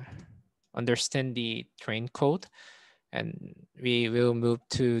understand the train code, and we will move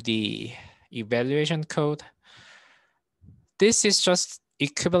to the evaluation code. This is just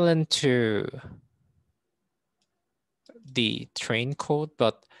equivalent to the train code,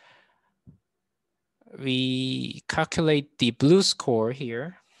 but we calculate the blue score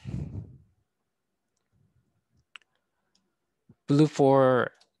here. Blue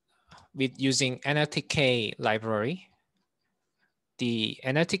for with using NLTK library. The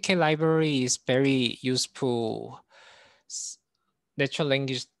NLTK library is very useful natural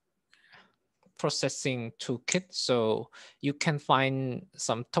language processing toolkit. So you can find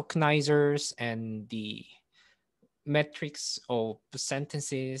some tokenizers and the metrics of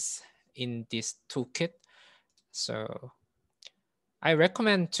sentences in this toolkit. So I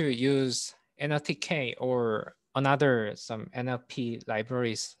recommend to use NLTK or another some NLP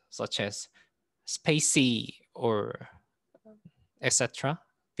libraries such as Spacey or etc.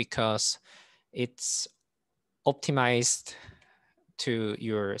 because it's optimized to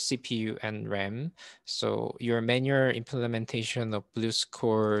your CPU and RAM. So your manual implementation of blue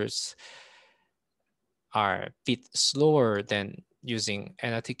scores are a bit slower than using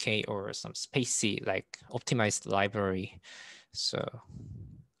NLTK or some Spacey like optimized library. So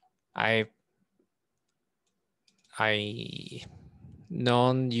I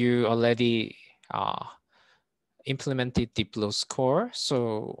known you already implemented the blue score.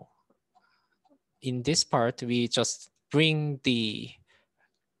 So in this part, we just bring the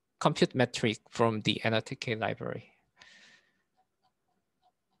compute metric from the NLTK library.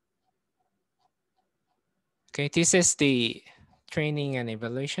 Okay, this is the training and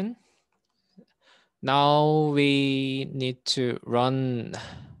evaluation. Now we need to run.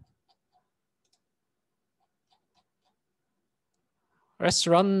 Let's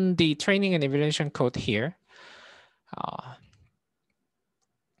run the training and evaluation code here.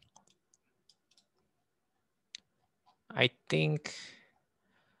 I think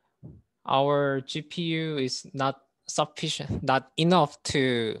our GPU is not sufficient, not enough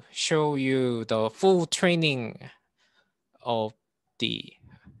to show you the full training of the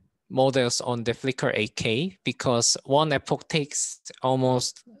models on the Flickr AK because one epoch takes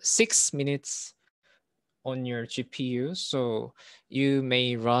almost 6 minutes on your GPU. So you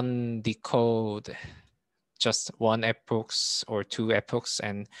may run the code just 1 epochs or 2 epochs,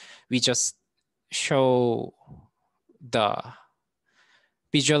 and we just show the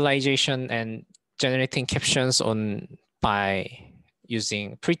visualization and generating captions on by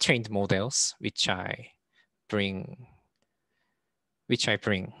using pre-trained models, which I bring.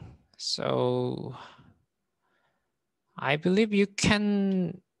 So I believe you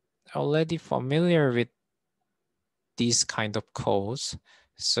can already familiar with these kind of codes.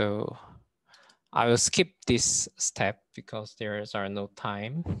 So I will skip this step because there are no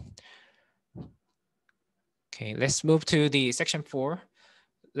time. Okay, let's move to the section 4.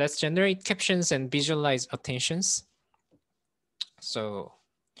 Let's generate captions and visualize attentions. So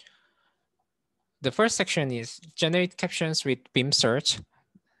the first section is generate captions with beam search.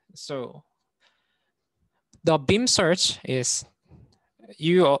 So the beam search is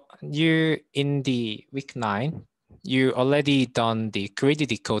you in the week 9, you already done the greedy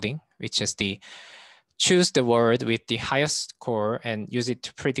decoding, which is the choose the word with the highest score and use it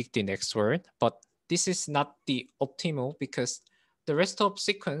to predict the next word. But this is not the optimal because the rest of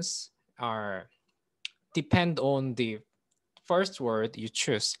sequence are depend on the first word you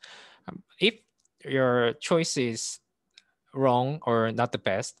choose. If your choice is wrong or not the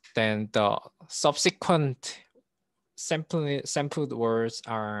best, then the subsequent sampled words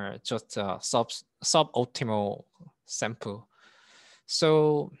are just a suboptimal sample.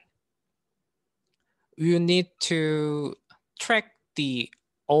 So you need to track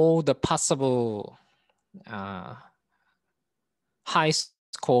all the possible high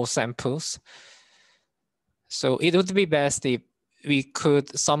score samples. So it would be best if we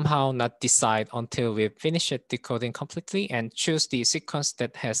could somehow not decide until we finish it decoding completely and choose the sequence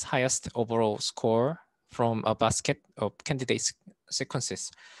that has highest overall score from a basket of candidate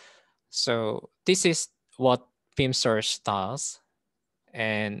sequences. So this is what beam search does.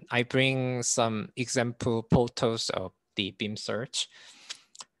 And I bring some example photos of the beam search.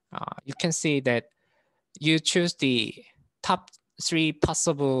 You can see that you choose the top 3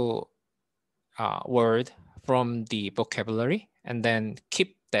 possible word from the vocabulary and then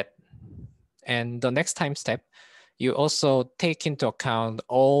keep that. And the next time step, you also take into account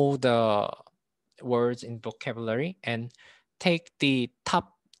all the words in vocabulary and take the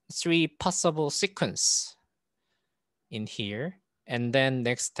top 3 possible sequence in here. And then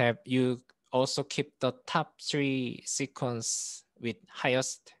next step, you also keep the top 3 sequence with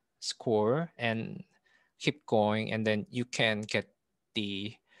highest score and keep going. And then you can get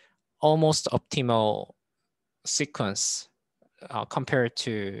the almost optimal sequence compared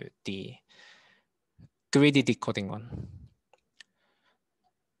to the greedy decoding one.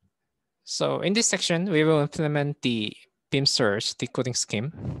 So in this section, we will implement the beam search decoding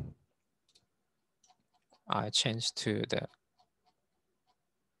scheme. I changed to the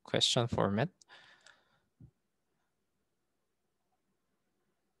question format.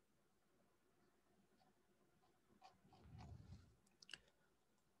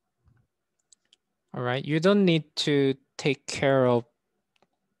 All right, you don't need to take care of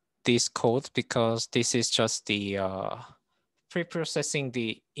this code because this is just the pre-processing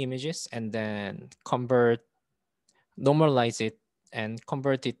the images and then normalize it and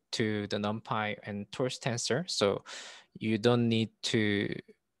convert it to the NumPy and torus tensor. So you don't need to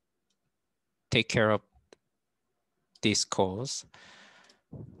take care of these calls.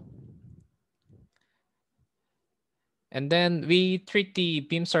 And then we treat the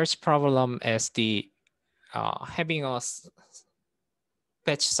beam search problem as the having a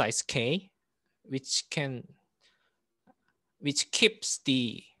batch size k, which keeps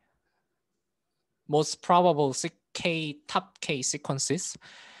the most probable top k sequences,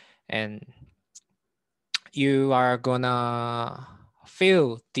 and you are gonna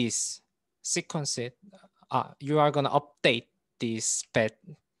fill this sequences. You are gonna update this batch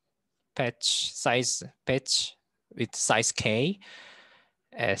with size k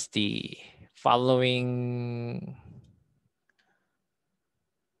as the following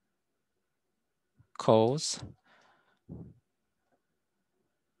calls.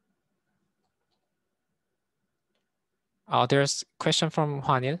 There's a question from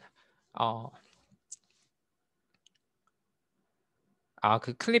Hwanil.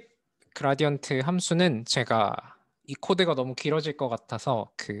 그 클립 그라디언트 함수는 제가 이 코드가 너무 길어질 것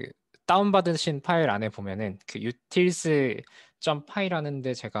같아서 그 다운받으신 파일 안에 보면은 그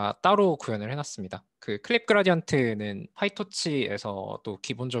utils.py라는데 제가 따로 구현을 해놨습니다. 그 클립 그라디언트는 파이토치에서도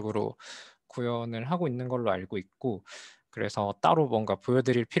기본적으로 구현을 하고 있는 걸로 알고 있고, 그래서 따로 뭔가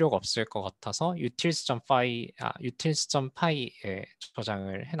보여드릴 필요가 없을 것 같아서 utils.py에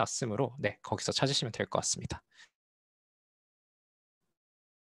저장을 해놨으므로 네, 거기서 찾으시면 될 것 같습니다.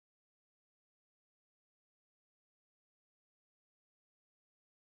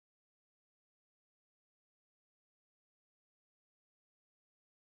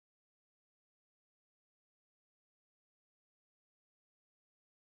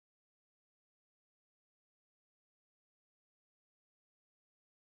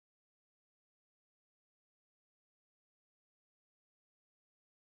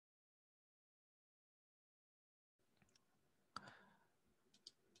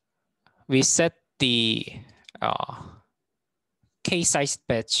 We set the k-sized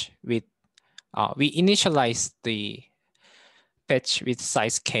batch with, we initialize the batch with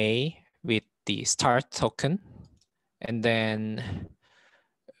size k with the start token, and then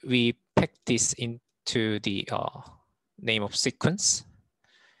we pack this into the name of sequence,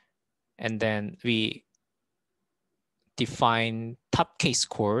 and then we define top k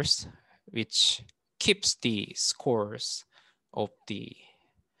scores, which keeps the scores of the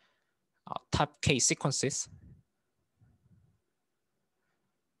top k sequences.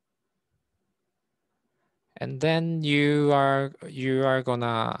 And then you are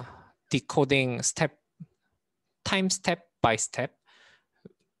gonna decoding time step by step.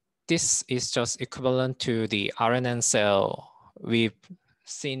 This is just equivalent to the RNN cell we've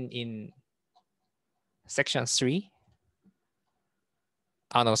seen in section 3.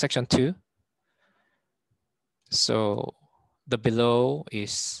 No, section 2. So the below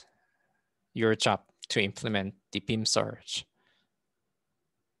is your job to implement the beam search.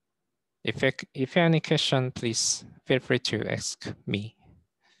 If you have any question, please feel free to ask me.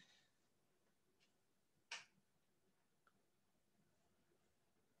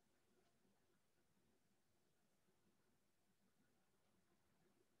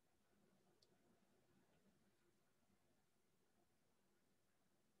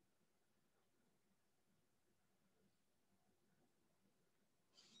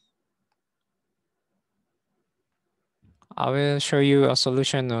 I will show you a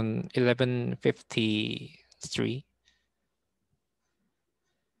solution on 1153.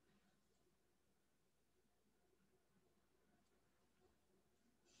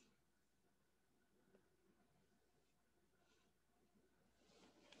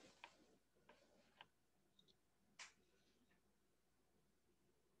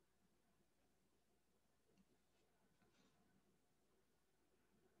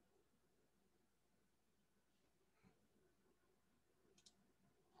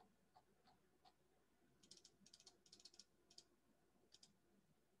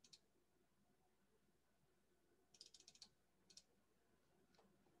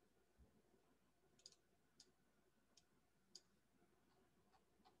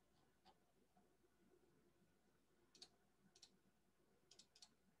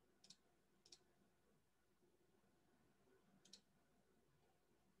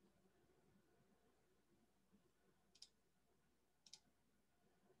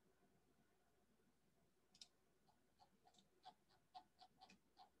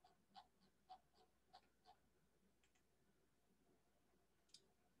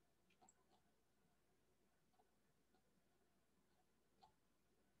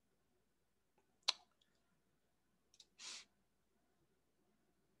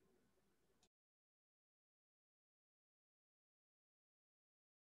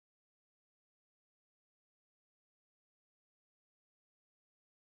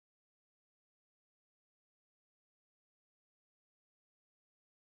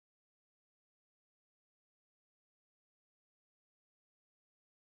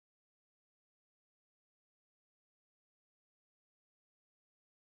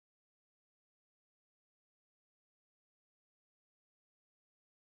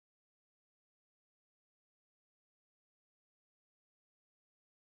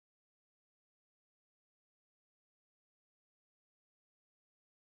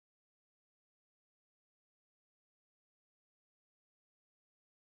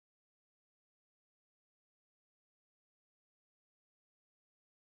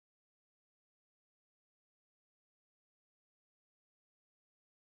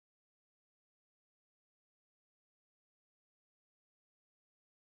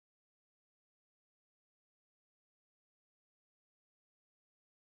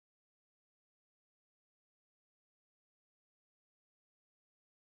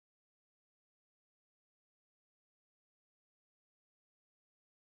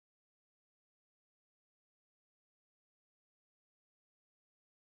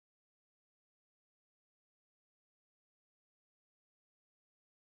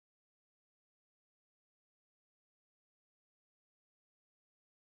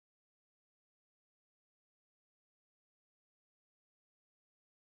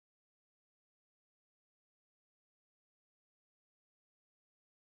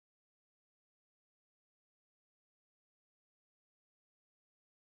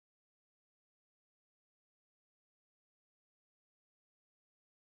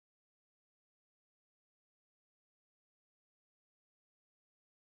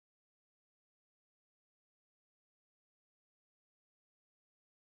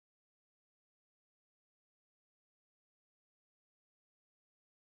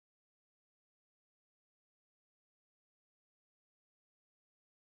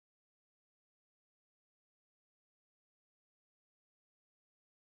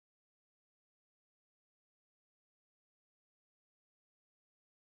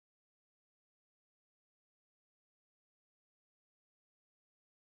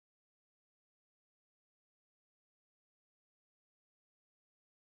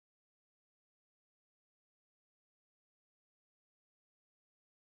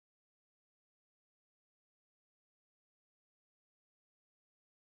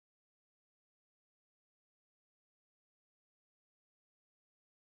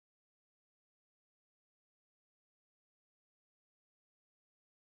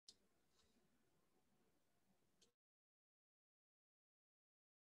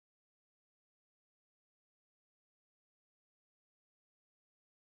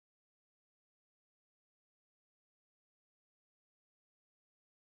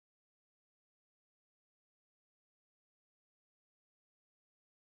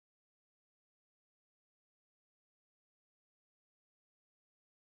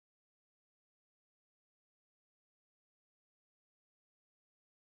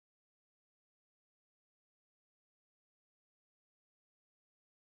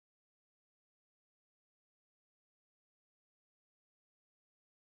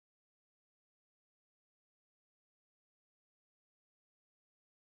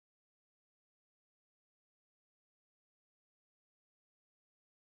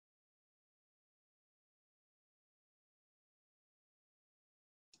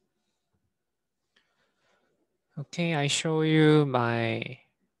 Okay, I show you my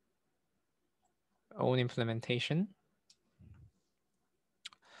own implementation.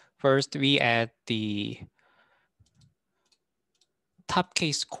 First, we add the top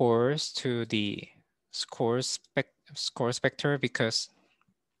case scores to the score vector because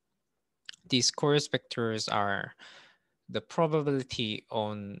these scores vectors are the probability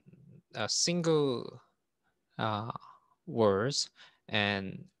on a single words,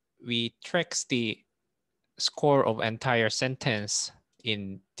 and we tracks the score of entire sentence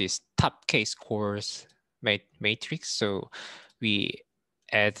in this top case scores matrix. So we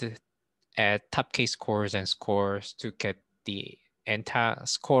add top case scores and scores to get the entire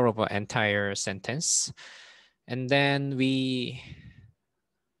score of an entire sentence. And then we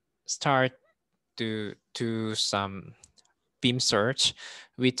start to do some beam search,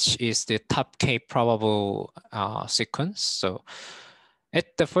 which is the top K probable sequence. So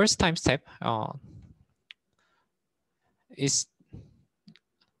at the first time step,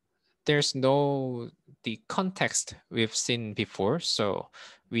 there's no the context we've seen before. So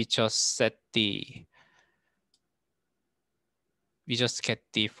we just get the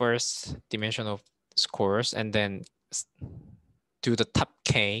first dimension of scores and then do the top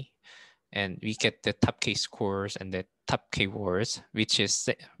K, and we get the top K scores and the top K words, which is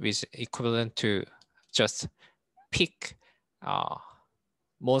equivalent to just pick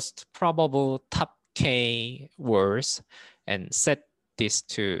most probable top K words and set this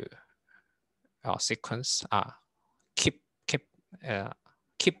to sequence. Keep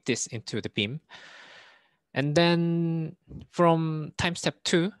this into the beam, and then from time step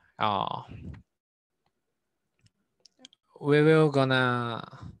 2, we will gonna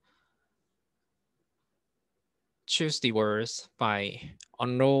choose the words by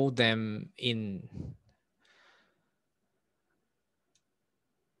unroll them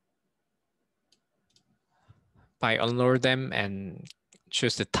and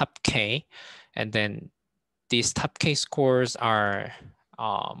choose the top K, and then these top K scores are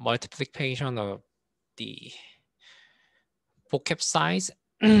multiplication of the vocab size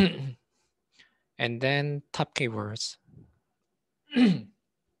and then top K words,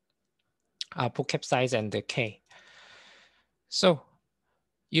 vocab size and the K. So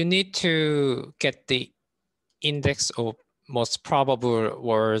you need to get the index of most probable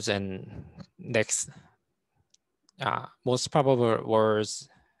words and next most probable words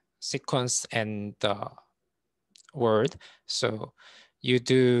sequence and the word. So you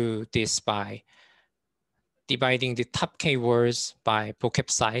do this by dividing the top K words by vocab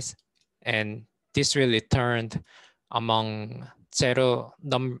size, and this will return among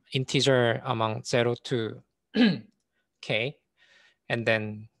integer among 0 to K, and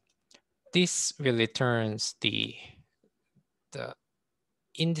then this will returns the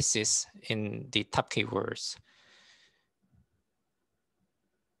indices in the top K words.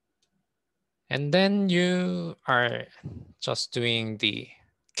 And then you are just doing the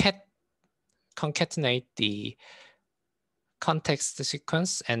concatenate the context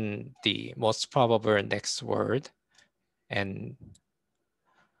sequence and the most probable next word, and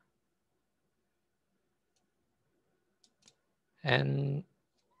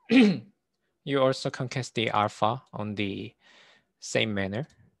you also concast the alpha on the same manner.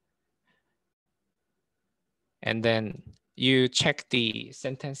 And then you check the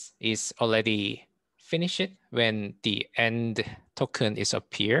sentence is already finished when the end token is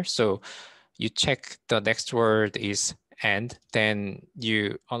appear. So you check the next word is end, then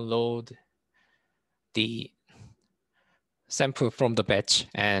you unload the sample from the batch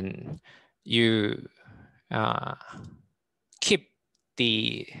and you keep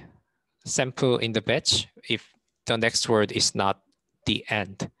the sample in the batch if the next word is not the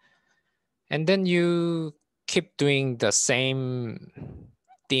end. And then you keep doing the same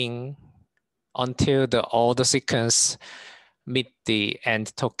thing until all the sequence meet the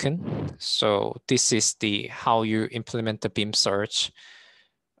end token. So this is how you implement the beam search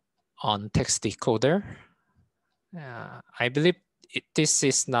on text decoder. I believe this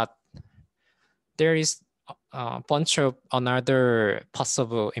is not, there is a bunch of another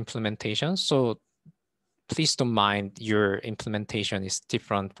possible implementation. So please don't mind your implementation is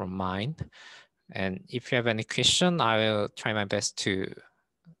different from mine. And if you have any question, I will try my best to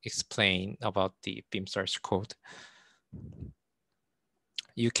explain about the beam search code.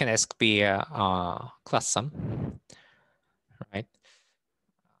 You can ask via class sum, right?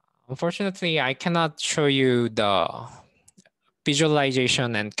 Unfortunately, I cannot show you the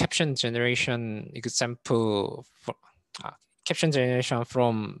visualization and caption generation example, caption generation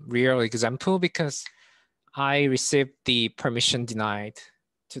from real example because I received the permission denied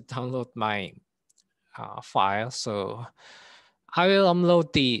to download my file. So I will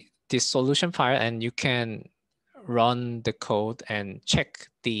upload this solution file, and you can run the code and check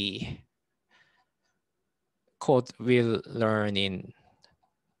the code will learn in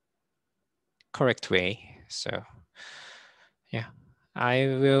correct way. So yeah, I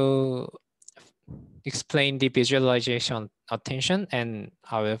will explain the visualization attention, and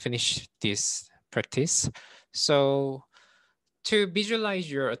I will finish this practice. So to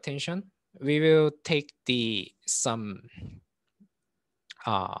visualize your attention, we will take some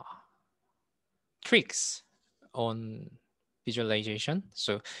tricks on visualization.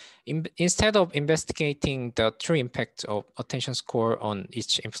 So instead of investigating the true impact of attention score on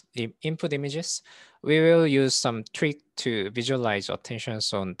each input images, we will use some trick to visualize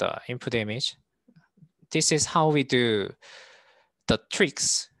attentions on the input image. This is how we do the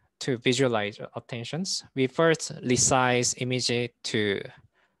tricks to visualize attentions. We first resize image to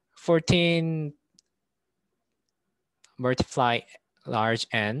 14 multiply large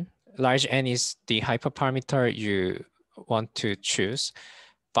N. Large N is the hyperparameter you want to choose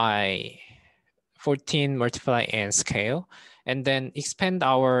by 14 multiply N scale, and then expand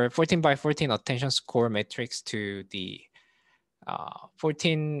our 14 by 14 attention score matrix to the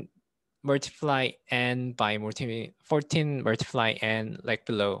 14 multiply N by 14 multiply N like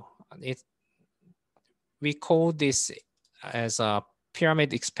below. We call this as a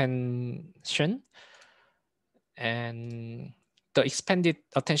pyramid expansion, and the expanded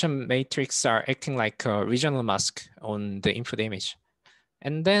attention matrix are acting like a regional mask on the input image.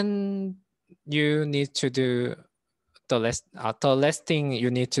 And then you need to do the last thing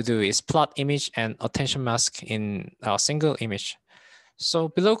you need to do is plot image and attention mask in a single image. So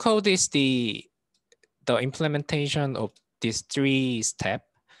below code is the implementation of these 3 steps.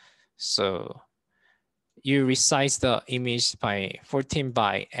 So you resize the image by 14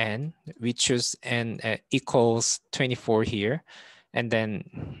 by N. We choose N equals 24 here. And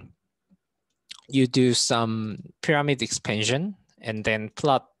then you do some pyramid expansion and then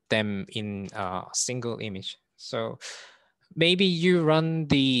plot them in a single image. So maybe you run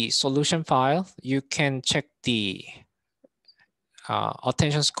the solution file. You can check the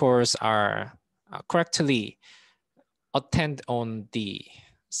attention scores are correctly attend on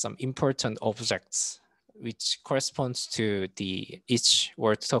some important objects, which corresponds to each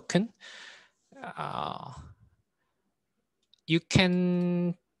word token. You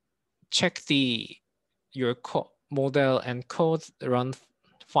can check your model and code run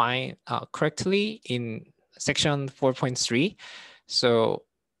fine correctly in section 4.3. So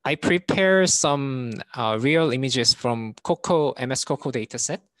I prepare some real images from MS Coco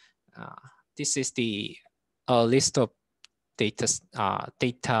dataset. This is the list of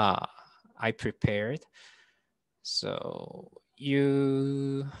data I prepared. So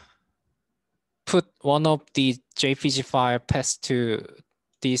you put one of the JPG file passed to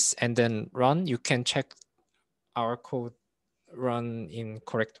this and then run. You can check our code run in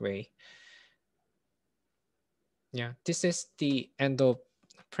correct way. Yeah, this is the end of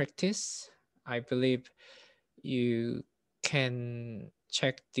practice. I believe you can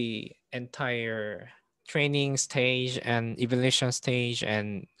check the entire training stage and evaluation stage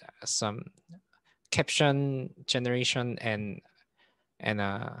and some caption generation and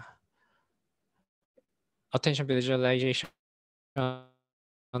attention visualization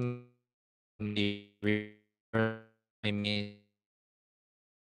on the image.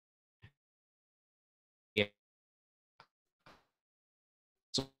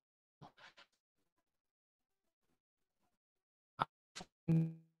 So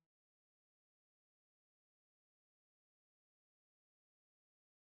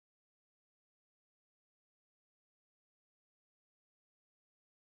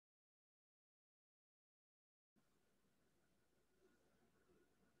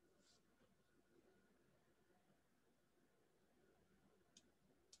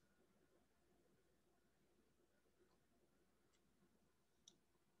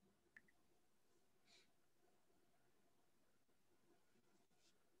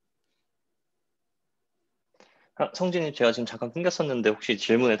성진님, 제가 지금 잠깐 끊겼었는데 혹시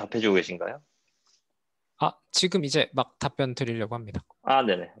질문에 답해주고 계신가요? 지금 이제 막 답변 드리려고 합니다.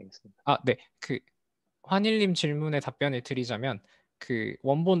 네네, 알겠습니다. 네. 환일님 질문에 답변을 드리자면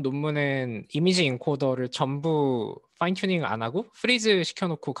원본 논문은 이미지 인코더를 전부 파인 튜닝 안 하고 프리즈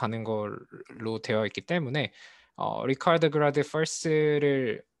시켜놓고 가는 걸로 되어 있기 때문에 required grade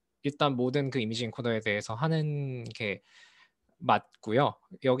first를 일단 모든 이미지 인코더에 대해서 하는 게 맞고요.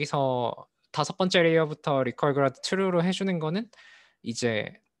 여기서 5번째 레이어부터 required grade true로 해주는 거는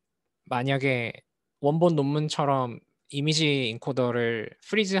이제 만약에 원본 논문처럼 이미지 인코더를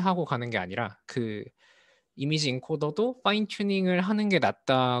프리즈하고 가는 게 아니라 이미지 인코더도 파인 튜닝을 하는 게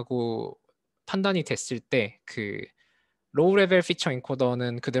낫다고 판단이 됐을 때 그 로우 레벨 피처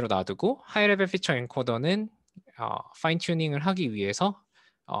인코더는 그대로 놔두고 하이 레벨 피처 인코더는 파인 튜닝을 하기 위해서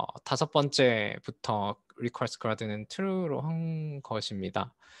다섯 번째부터 requires grad는 true로 한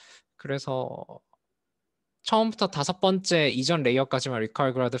것입니다. 그래서 처음부터 다섯 번째 이전 레이어까지만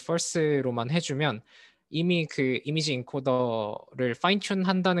require grad first로만 해주면 이미 그 이미지 인코더를 파인 튠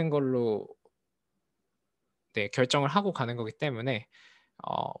한다는 걸로 네, 결정을 하고 가는 거기 때문에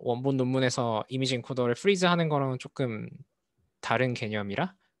원본 논문에서 이미지 인코더를 프리즈 하는 거랑은 조금 다른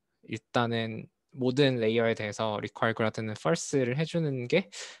개념이라 일단은 모든 레이어에 대해서 require grad는 first를 해주는 게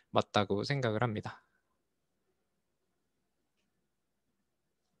맞다고 생각을 합니다.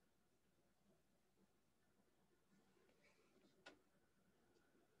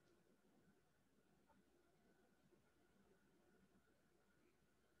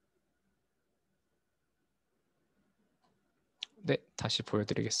 네, 다시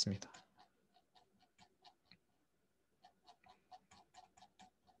보여드리겠습니다.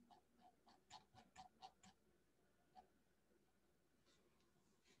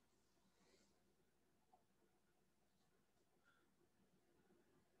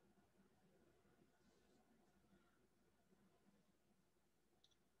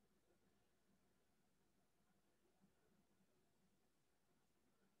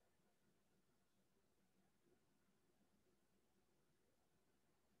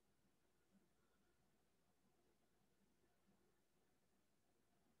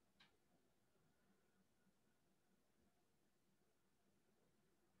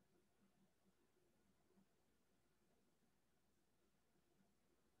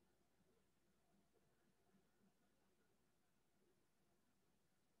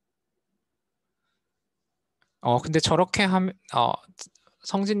 근데 저렇게 하면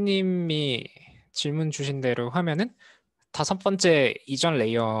성진님이 질문 주신 대로 하면은 다섯 번째 이전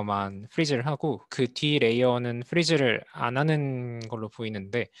레이어만 프리즈를 하고 그 뒤 레이어는 프리즈를 안 하는 걸로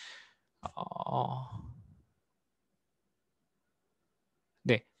보이는데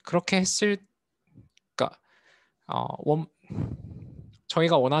네, 그렇게 했을 그러니까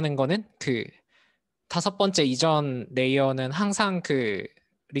저희가 원하는 거는 그 다섯 번째 이전 레이어는 항상 그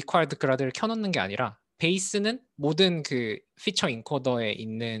required grad를 켜놓는 게 아니라 베이스는 모든 그 피처 인코더에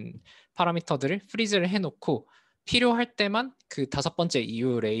있는 파라미터들을 프리즈를 해놓고 필요할 때만 그 다섯 번째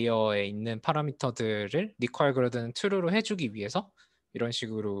이후 레이어에 있는 파라미터들을 require grad는 true로 해주기 위해서 이런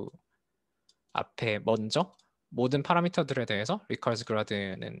식으로 앞에 먼저 모든 파라미터들에 대해서 requires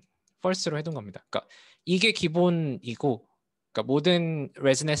grad는 false로 해둔 겁니다. 그러니까 이게 기본이고 그러니까 모든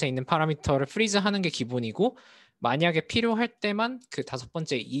레즈넷에 있는 파라미터를 프리즈 하는 게 기본이고 만약에 필요할 때만 그 다섯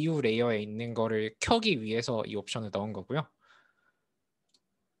번째 이후 레이어에 있는 거를 켜기 위해서 이 옵션을 넣은 거고요.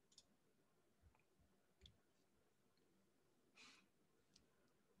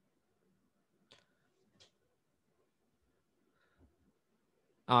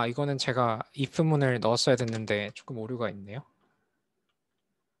 이거는 제가 if문을 넣었어야 됐는데 조금 오류가 있네요.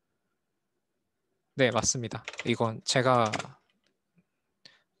 네, 맞습니다. 이건 제가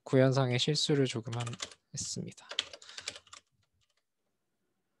구현상의 실수를 조금 했습니다.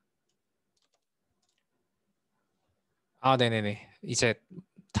 네네네. 이제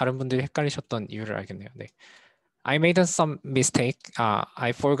다른 분들이 헷갈리셨던 이유를 알겠네요. 네. I made some mistake. I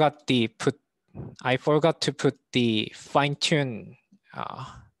forgot to put the fine tune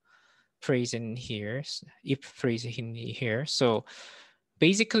phrase in here, if phrase in here. So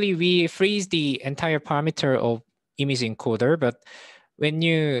basically we freeze the entire parameter of image encoder, but when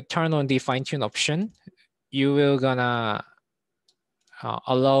you turn on the fine tune option, you will gonna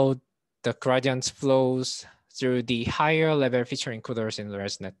allow the gradient flows through the higher level feature encoders in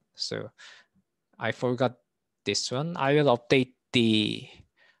ResNet. So I forgot this one. I will update the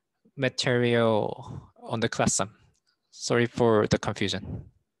material on the class sum. Sorry for the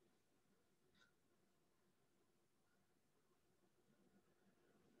confusion.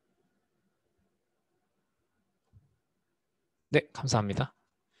 네, 감사합니다.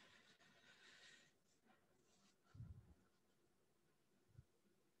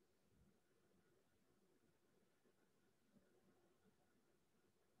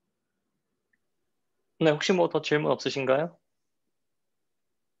 네, 혹시 뭐 더 질문 없으신가요?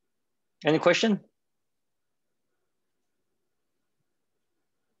 Any question?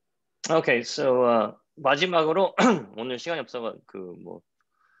 Okay, so 마지막으로 오늘 시간이 없어서 그뭐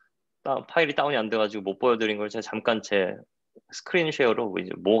파일이 다운이 안 돼가지고 못 보여드린 걸 제가 잠깐 제 스크린 쉐어로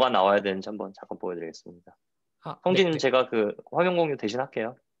이제 뭐가 나와야 되는지 한번 잠깐 보여드리겠습니다. 네, 성진님 네. 제가 그 화면 공유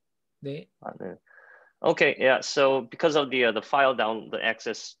대신할게요. 네. 네. Okay, yeah. So because of the file down, the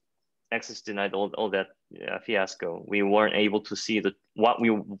access access denied, all that fiasco. We weren't able to see what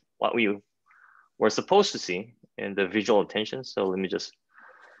we were supposed to see in the visual attention. So let me just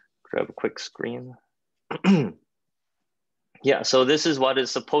grab a quick screen. Yeah, so this is what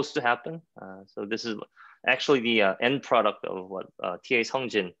is supposed to happen. So this is actually the end product of what TA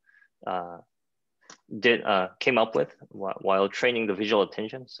Seongjin came up with while training the visual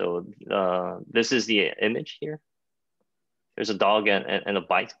attention. So this is the image here. There's a dog and a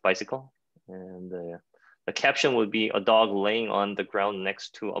bicycle, and the caption would be a dog laying on the ground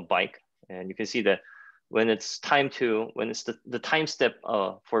next to a bike. And you can see that when it's the time step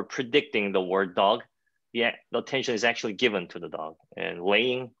for predicting the word dog, the attention is actually given to the dog and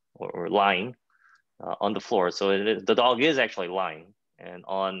laying or lying on the floor. So the dog is actually lying and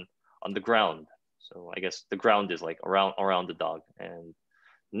on the ground. So I guess the ground is like around the dog, and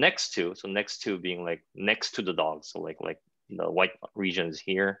next to being like next to the dog. So like the white regions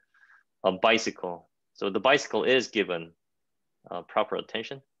here, a bicycle. So the bicycle is given proper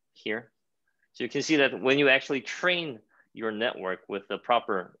attention here. So you can see that when you actually train your network with the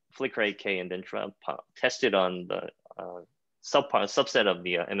proper Flickr AK and then test it on the subset of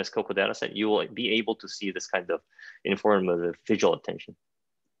the MS Coco dataset, you will be able to see this kind of informative visual attention.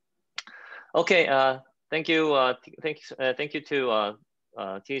 Okay, thank you to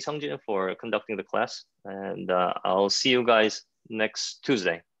TA Seongjin for conducting the class, and I'll see you guys next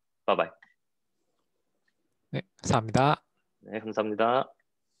Tuesday. Bye bye. 네, 감사합니다. 네, 감사합니다.